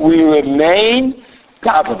 we remain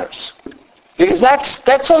daveners. Because that's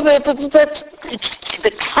it's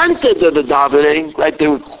the content of the davening, like the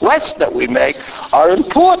requests that we make are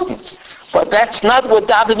important. But that's not what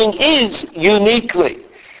davening is uniquely.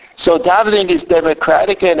 So davening is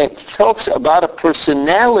democratic, and it talks about a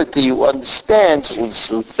personality who understands, who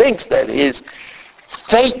thinks that his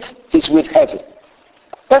fate is with heaven.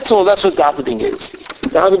 That's all. That's what davening is.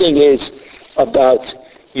 Davening is about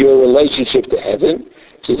your relationship to heaven.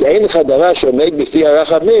 It says, "Ein chadara shomed b'fi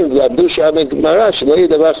harachamim v'lamdu sham gemara shelo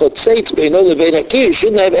yedavar chotzeitz beino lebein hakir." You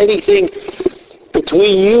shouldn't have anything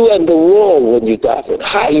between you and the wall when you daven.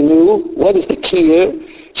 Hainu, what is the kir?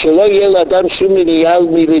 Shelo yeh l'adam shum miniyal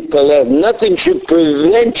militpalel. Nothing should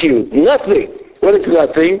prevent you. Nothing. What is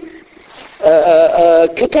nothing?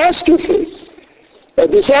 Catastrophe. A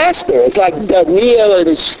disaster. It's like Daniel and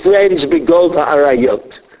his friends begov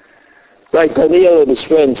ha'arayot. Like Daniel and his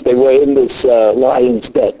friends, they were in this lion's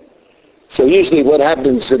den. So usually what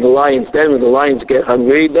happens in the lion's den when the lions get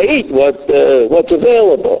hungry, they eat what's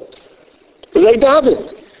available. So they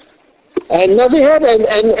davened. And nothing happened.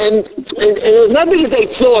 And it was not because they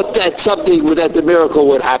thought that that the miracle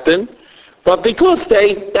would happen, but because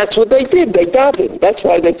that's what they did. They davened. That's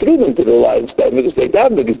why they threw them to the lion's den, because they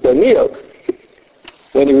davened. Because Daniel,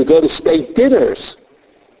 when he would go to state dinners,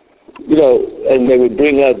 and they would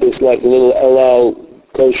bring out this like little El Al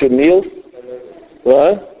kosher meal.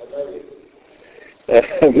 What?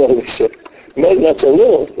 No, not so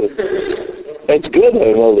little. That's good,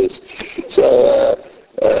 I know this.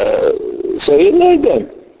 So he annoyed them.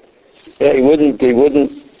 Yeah, he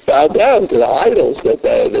wouldn't bow down to the idols that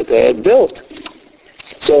they had built.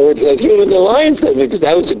 So they threw him in the lion's den because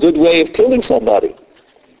that was a good way of killing somebody.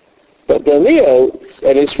 But Daniel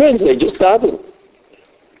and his friends, they just davened.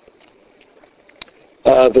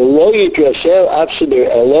 V'lo yidrashel avshadir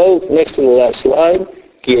elo, next to the last line,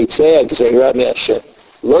 ki yitzeh ha'gzeirah me'Hashem.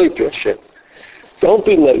 Lo yidrashel. Don't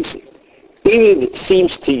be lazy. Even if it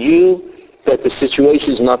seems to you that the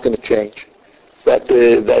situation is not going to change, that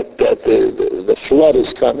the flood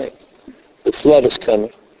is coming. The flood is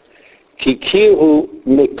coming. Ki kirhu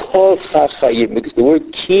mikol ha'chayim, because the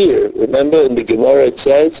word kir, remember in the Gemara it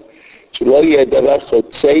says, shelo yeh davar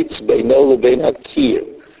chotzeitz beino lebein hakir.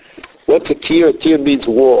 What's a kir? A kir means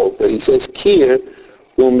wall. But he says kir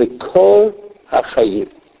u'mikor ha'chayim.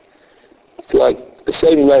 It's like the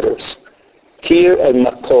same letters. Kir and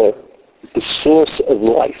makor, the source of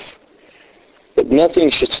life. But nothing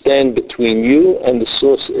should stand between you and the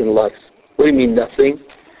source in life. What do you mean nothing?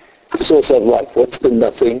 The source of life. What's the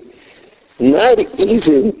nothing? Not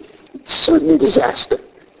even certain disaster.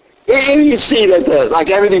 If you see that like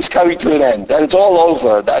everything's coming to an end, that it's all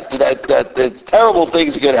over, that terrible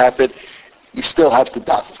things are going to happen, you still have to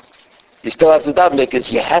daven. You still have to daven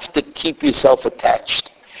because you have to keep yourself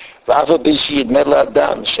attached. Even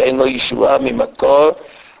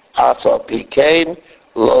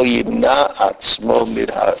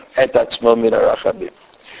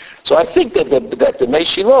So I think that the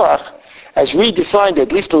Meshiloach has redefined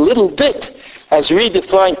at least a little bit, has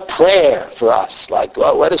redefined prayer for us. Like,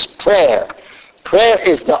 what is prayer? Prayer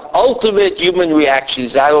is the ultimate human reaction.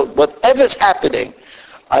 Whatever's happening,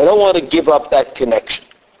 I don't want to give up that connection.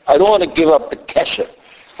 I don't want to give up the kesher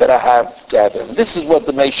that I have to have. This is what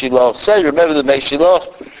the Meshiloach says. Remember, the Meshiloach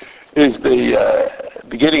is the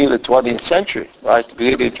beginning of the 20th century, right? The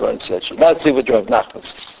beginning of the 20th century. Let's see what Rav Nachman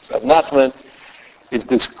says. Rav Nachman is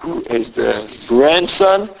the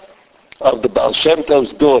grandson of the Baal Shem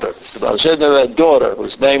Tov's daughter. The Baal Shem Tov had a daughter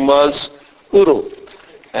whose name was Urul.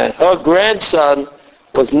 And her grandson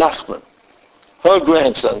was Nachman. Her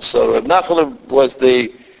grandson. So Rav Nachman was the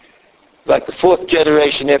fourth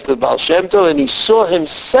generation after the Baal Shem Tov, and he saw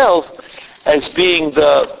himself as being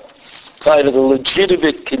the kind of the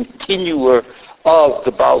legitimate continuer of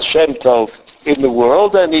the Baal Shem Tov in the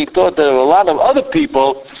world, and he thought there were a lot of other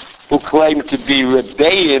people who claimed to be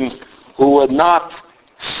Rebbeim who were not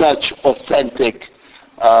such authentic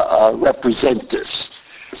representatives.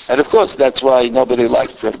 And of course, that's why nobody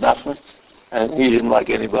liked Rav Nachman, and he didn't like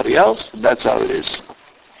anybody else. That's how it is.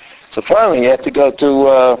 So finally, he had to go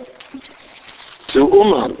to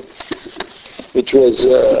Uman, which was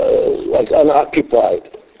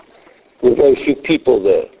unoccupied. There were very few people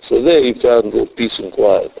there. So there he found a little peace and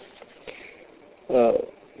quiet. The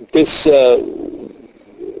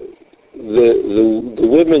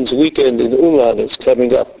Women's Weekend in Uman is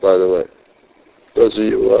coming up, by the way. Those of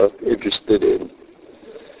you who are interested in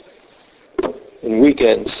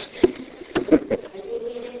weekends.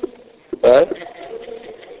 Right?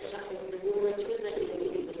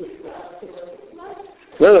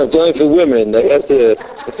 No, it's only for women. They have to...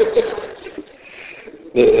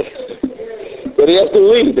 But you have to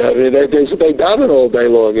lead. I mean, they daven all day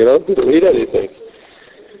long, you know, to lead anything.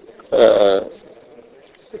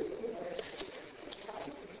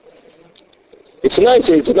 It's nice.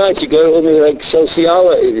 You go to like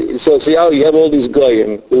Social, you have all these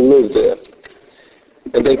goyim who live there.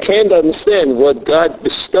 And they can't understand what God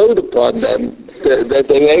bestowed upon them, that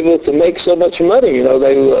they were able to make so much money. You know,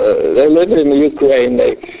 they live in the Ukraine.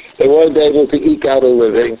 They weren't able to eke out a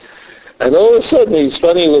living. And all of a sudden, these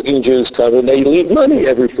funny-looking Jews come and they leave money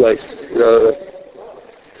every place. You know,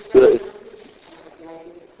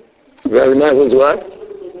 Rabbi Nachman's what?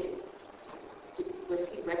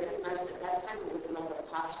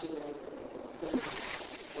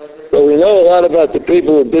 Well, we know a lot about the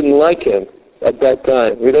people who didn't like him at that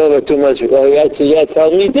time. We don't know too much. Well, he had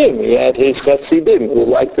Talmidim. He had his Chassidim who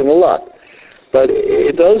liked him a lot. But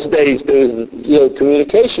in those days, there was,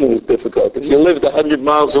 communication was difficult. If you lived 100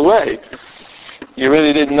 miles away, you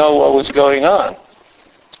really didn't know what was going on.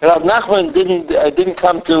 Rav Nachman didn't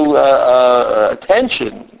come to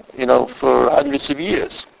attention, for hundreds of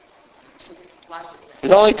years.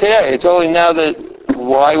 It's only today. It's only now that.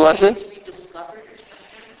 Why was it?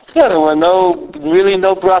 Yeah, there were no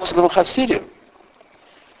Bratz Hasidim.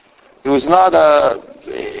 It was not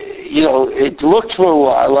it looked for a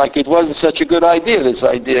while like it wasn't such a good idea, this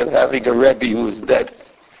idea of having a Rebbe who was dead.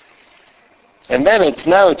 And then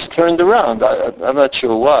it's turned around. I'm not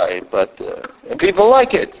sure why, but and people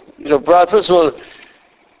like it. First of all,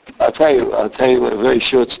 I'll tell you a very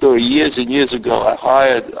short story. Years and years ago,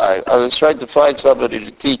 I was trying to find somebody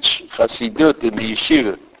to teach Chassidut in the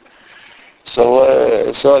yeshiva. So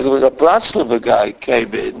it was a Bratslav guy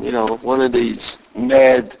came in, one of these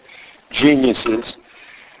mad geniuses,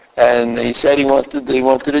 and he said he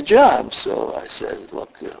wanted a job. So I said, look,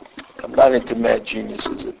 I'm not into mad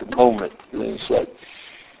geniuses at the moment. And he said,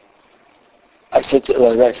 I said to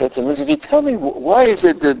him, listen, if you tell me, why is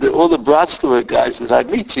it that all the Bratslav guys that I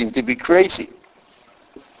meet seem to be crazy?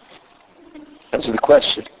 That's the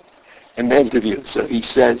question in the interview. So he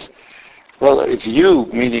says, well, if you,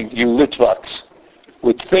 meaning you Litvaks,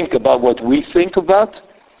 would think about what we think about,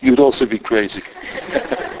 you'd also be crazy.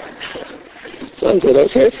 So I said,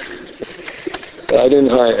 okay. I didn't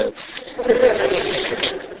hire him.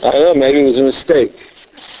 I don't know, maybe it was a mistake.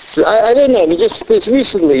 I don't know, just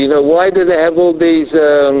recently, why do they have all these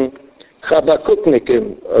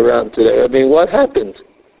Chabakuknikim around today? I mean, what happened?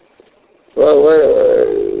 Well,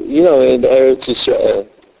 in Eretz Yisrael,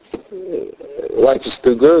 life is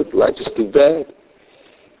too good, life is too bad.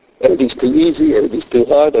 Everything's too easy, everything's too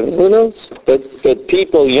hard. I mean, who knows? But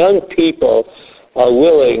young people are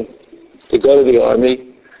willing to go to the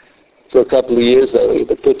army for a couple of years.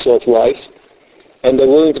 That puts off life. And they're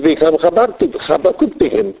willing to become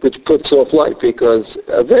Chabakutnikim, which puts off life, because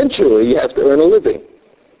eventually you have to earn a living.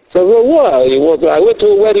 So for a while, I went to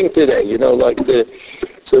a wedding today,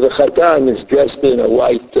 so the Chatan is dressed in a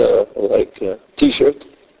white, T-shirt,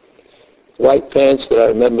 white pants that I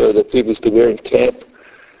remember that people used to wear in camp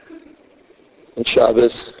on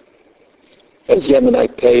Shabbos, as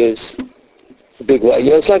Yemenite payers, big white.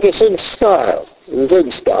 It's like a certain style. There's a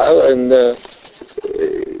certain style, and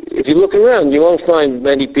if you look around, you won't find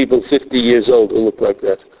many people 50 years old who look like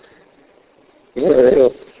that.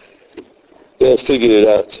 They'll figure it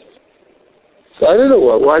out. So I don't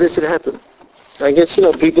know why does it happen. I guess,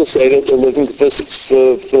 people say that they're looking for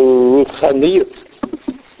Ruchaniyut.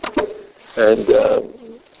 And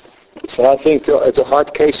so I think it's a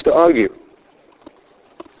hard case to argue.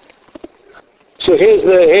 So here's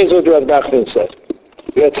what Rav Nachman said.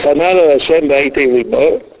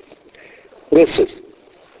 Listen,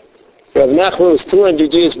 Rav Nachman was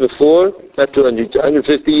 200 years before, not 200,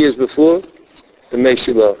 150 years before the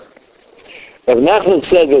Meshilach. Rav Nachman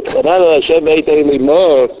said that Chanal Hashem Beitei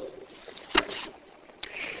Limor,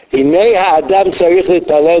 Hinei ha'adam tzarich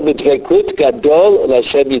l'talel b'dvekut gadol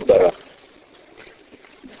l'Hashem Yitbarach.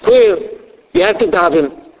 Clear. You have to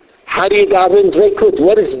daven. How do you daven dvekut?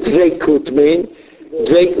 What does dvekut mean?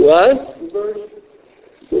 What?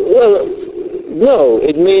 Well, no.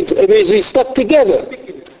 It means we stuck together.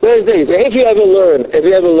 There's things. If you ever learn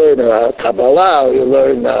Kabbalah, you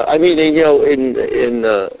learn.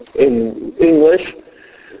 In English,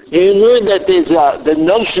 you learn that there's the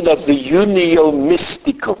notion of the unio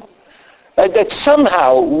mystical. That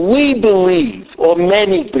somehow we believe, or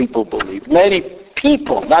many people believe, many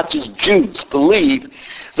people, not just Jews, believe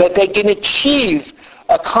that they can achieve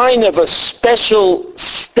a kind of a special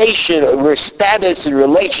station or status in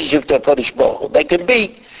relationship to HaKadosh Baruch Hu.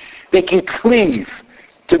 They can cleave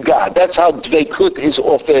to God. That's how Dveikut is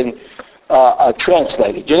often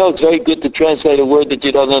translate it. You know, it's very good to translate a word that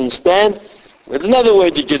you don't understand with another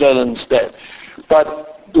word that you don't understand.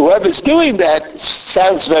 But whoever's doing that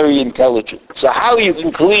sounds very intelligent. So how you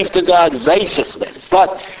can cleave to God, basically.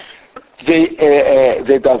 But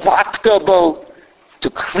the davaktabo, to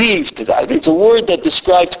cleave to God, it's a word that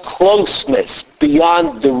describes closeness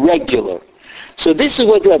beyond the regular. So this is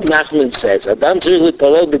what Rav Nachman says. Adam tzarich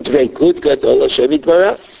l'palel b'dveikut gadol Hashem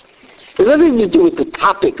yitbarach. It has nothing to do with the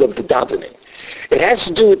topic of the davening. It has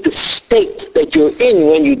to do with the state that you're in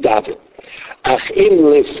when you daven. Ach im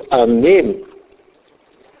lif'amim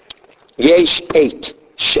yesh eit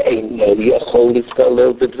she'eino yachol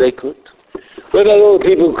l'palel b'dveikut. What about all the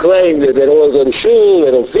people who claim that they don't want to go to shul,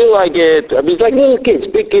 they don't feel like it? I mean, it's like little kids.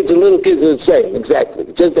 Big kids and little kids are the same, exactly.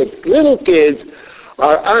 It's just that little kids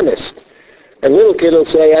are honest. And little kid will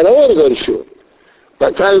say, I don't want to go to shul.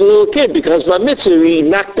 But I was a little kid, because my mitzvah, he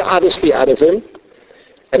knocked the honesty out of him,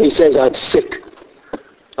 and he says, I'm sick.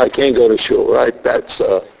 I can't go to shul, right? That's,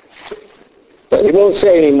 but he won't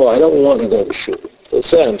say anymore, I don't want to go to shul. He'll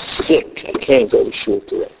say, I'm sick. I can't go to shul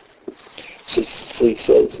today. So he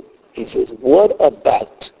says, what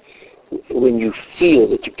about when you feel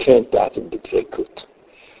that you can't daven b'dveikut?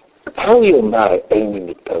 How yomar eini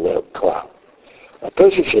mitpalel klal? A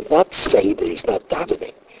person should not say that he's not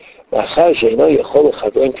davening.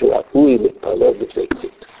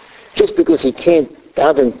 Just because he can't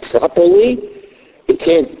daven properly, he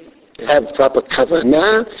can't have proper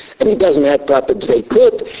kavanah, and he doesn't have proper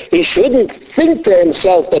dveikut, he shouldn't think to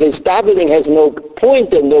himself that his davening has no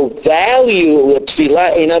point and no value.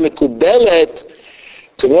 Tefillah eina mekubelet.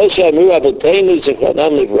 K'mo she'amru Rabbeinu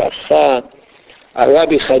zichronam livracha,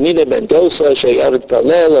 הרבי חנינא בן דוסה שהיה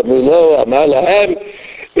מתפלל, אמרו לו, אמר להם,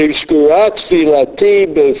 אם שקורה תפילתי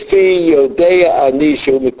בפי יודע אני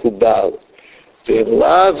שהוא מקובל.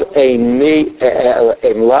 ואם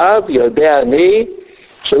לאו יודע אני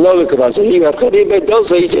שלא מקובל. So Rabbi Chanina ben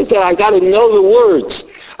Dosa, he says that I got to know the words.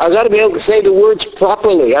 I've got to be able to say the words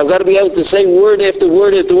properly. I've got to be able to say word after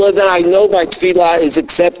word after word that I know my tefillah is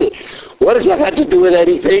accepted. What does that have to do with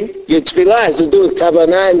anything? Your tefillah has to do with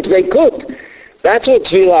kavanah and dveikut. That's what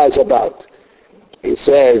tefillah is about. He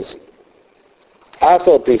says,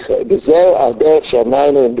 "Afal picha, b'zeh al derech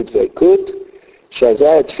shamaynu b'dveikut,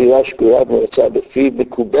 shazah tefillah shkura b'motzah b'fi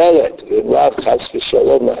mekubelet, v'imlav chas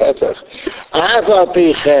v'shalom lahefech. Afal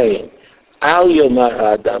picha, al yomar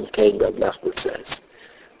ha'adam kein," Rav Nachman says,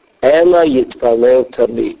 "Ela yitpalel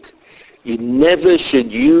tamid." You never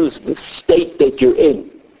should use the state that you're in,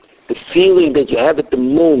 the feeling that you have at the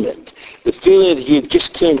moment, the feeling that you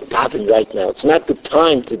just can't daven right now. It's not the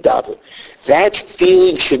time to daven. That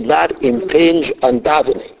feeling should not impinge on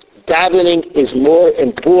davening. Davening is more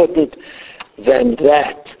important than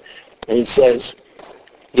that. And he says,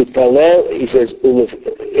 Afa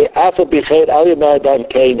b'chet al yomar adam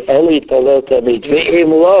kein eli yitpalel tamid ve'im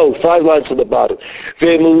lo, 5 lines to the bottom,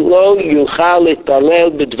 ve'im lo yuchal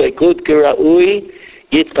yitpalel b'dveikut k'ra'ui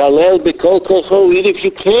yitpalel b'kol kolcho. Even if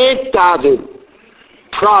you can't daven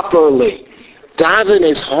properly, daven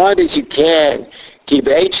as hard as you can. Ki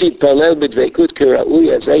b'eit yitpalel b'dveikut k'ra'ui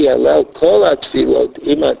azeh yalel kol ha'tfilot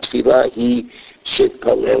im ha'tfilah hi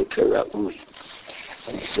shitpalel k'ra'ui.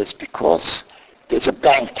 And he says, because there's a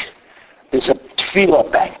bank. There's a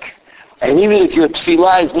tefillah bank. And even if your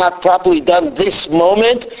tefillah is not properly done this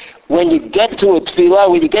moment, when you get to a tefillah,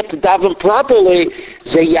 when you get to daven properly,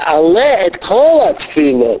 ze ya'aleh et kol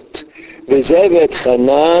ha-tefillot. V'zeh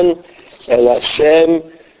v'etchanan el Hashem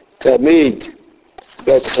tamid.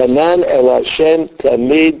 V'etchanan el Hashem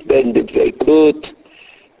tamid ben b'dveikut,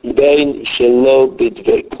 ben shelo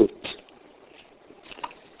b'dveikut.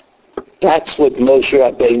 That's what Moshe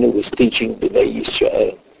Rabbeinu was teaching Bnei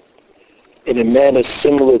Yisrael, in a manner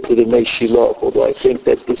similar to the Mei Shiloh, although I think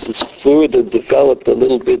that this is further developed a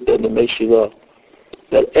little bit than the Mei Shiloh.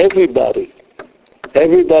 That everybody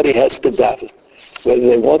has to daven, whether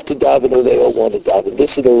they want to daven or they don't want to daven.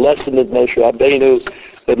 This is the lesson that Moshe Rabbeinu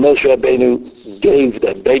gave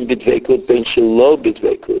them. Ben b'dveikut, ben shelo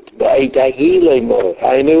b'dveikut. Ba'et ahi le'mor,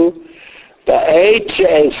 hainu, ba'et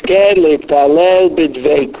she'ezker להתפלל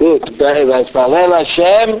בדבקות, להתפלל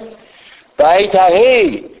Hashem, ba'et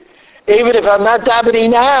ahi. Even if I'm not davening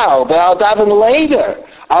now, but I'll daven later,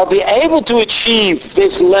 I'll be able to achieve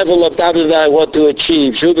this level of davening that I want to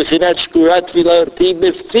achieve.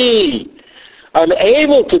 I'm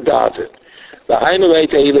able to daven. והיינו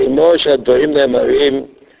בעת ההיא לאמור שהדברים נאמרים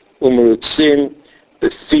ומרוצים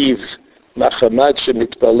בפיו מחמת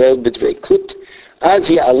שמתפלל בדבקות,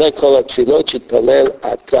 אז יעלה כל התפילות שהתפלל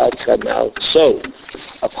עתה כנ"ל. So,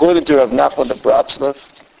 according to Rav Nachman of Bratslav,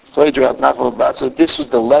 According to Rav Nachman Batzler, this was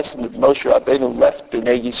the lesson that Moshe Rabbeinu left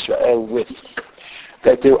Bnei Yisrael with.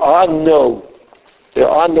 That there are no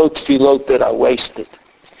tefillot that are wasted.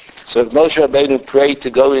 So if Moshe Rabbeinu prayed to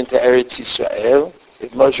go into Eretz Yisrael,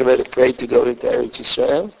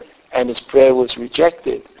 and his prayer was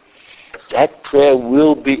rejected, that prayer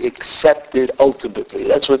will be accepted ultimately.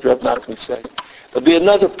 That's what Rav Nachman said. There'll be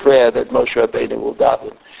another prayer that Moshe Rabbeinu will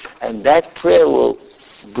daven, and that prayer will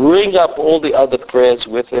bring up all the other prayers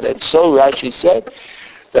with it. And so Rashi said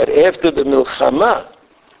that after the Milchama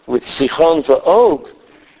with Sichon v'Og,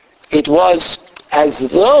 it was as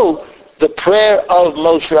though the prayer of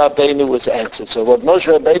Moshe Rabbeinu was answered. So what Moshe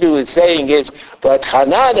Rabbeinu is saying is, but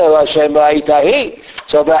Chanana Hashem ba'itahi.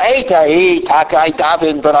 So ba'itahi, taka I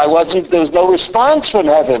davened, but there was no response from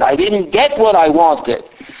heaven. I didn't get what I wanted.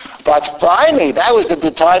 But finally, that was at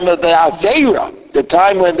the time of the Aveira, the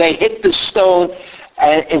time when they hit the stone,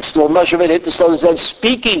 and Moshe Rabbeinu hit the stone and said,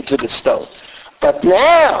 speaking to the stone. But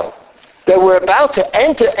now that we're about to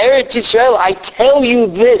enter Eretz Yisrael, I tell you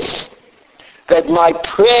this, that my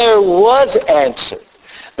prayer was answered,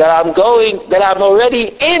 that I'm already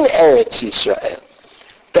in Eretz Yisrael,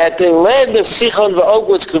 that the land of Sichon v'Og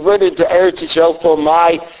was converted to Eretz Yisrael for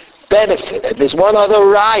my benefit. And there's one other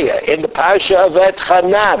raya in the parasha of Et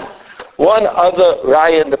Chanan. One other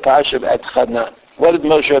raya in the parasha of Et Chanan. What did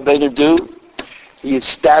Moshe Rabbeinu do? He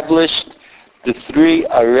established the 3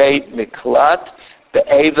 arei miklat,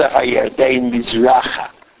 be'eva hayardein mizracha.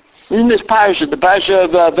 In this parasha, the parasha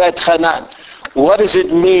of Et Chanan. What does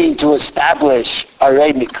it mean to establish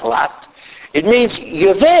arei miklat? It means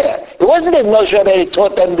you're there. It wasn't that Moshe Rabbeinu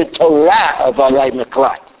taught them the Torah of arei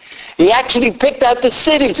miklat. He actually picked out the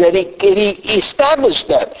cities and he established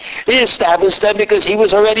them. He established them because he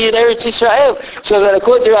was already in Eretz Yisrael. So that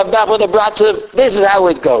according to Rav Nachman Batzler, this is how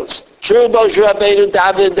it goes. True, Moshe Rabbeinu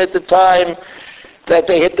davened at the time that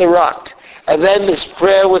they hit the rock. And then this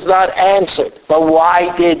prayer was not answered. But why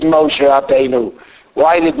did Moshe Rabbeinu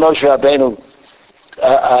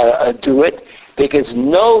do it? Because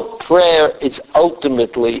no prayer is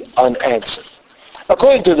ultimately unanswered.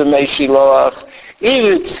 According to the Meshiloach,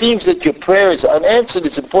 even it seems that your prayer is unanswered,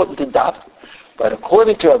 it's important to daven. But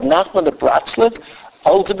according to Rav Nachman Batzler,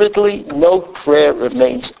 ultimately no prayer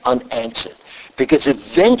remains unanswered. Because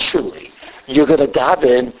eventually you're going to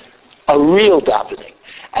daven a real davening.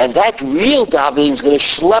 And that real davening is going to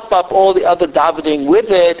schlep up all the other davening with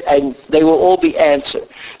it, and they will all be answered.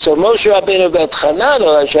 So Moshe Rabbeinu bet Chanan,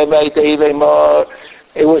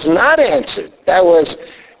 it was not answered. That was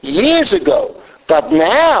years ago. But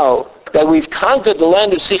now that we've conquered the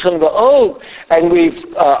land of Sichon v'Og, and we've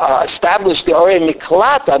established the Arei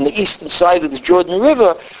Miklat on the eastern side of the Jordan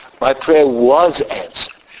River, my prayer was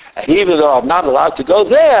answered. And even though I'm not allowed to go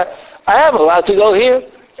there, I am allowed to go here.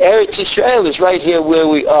 Eretz Yisrael is right here where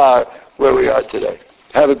we are today.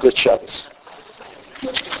 Have a good Shabbos.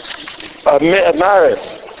 Mariv.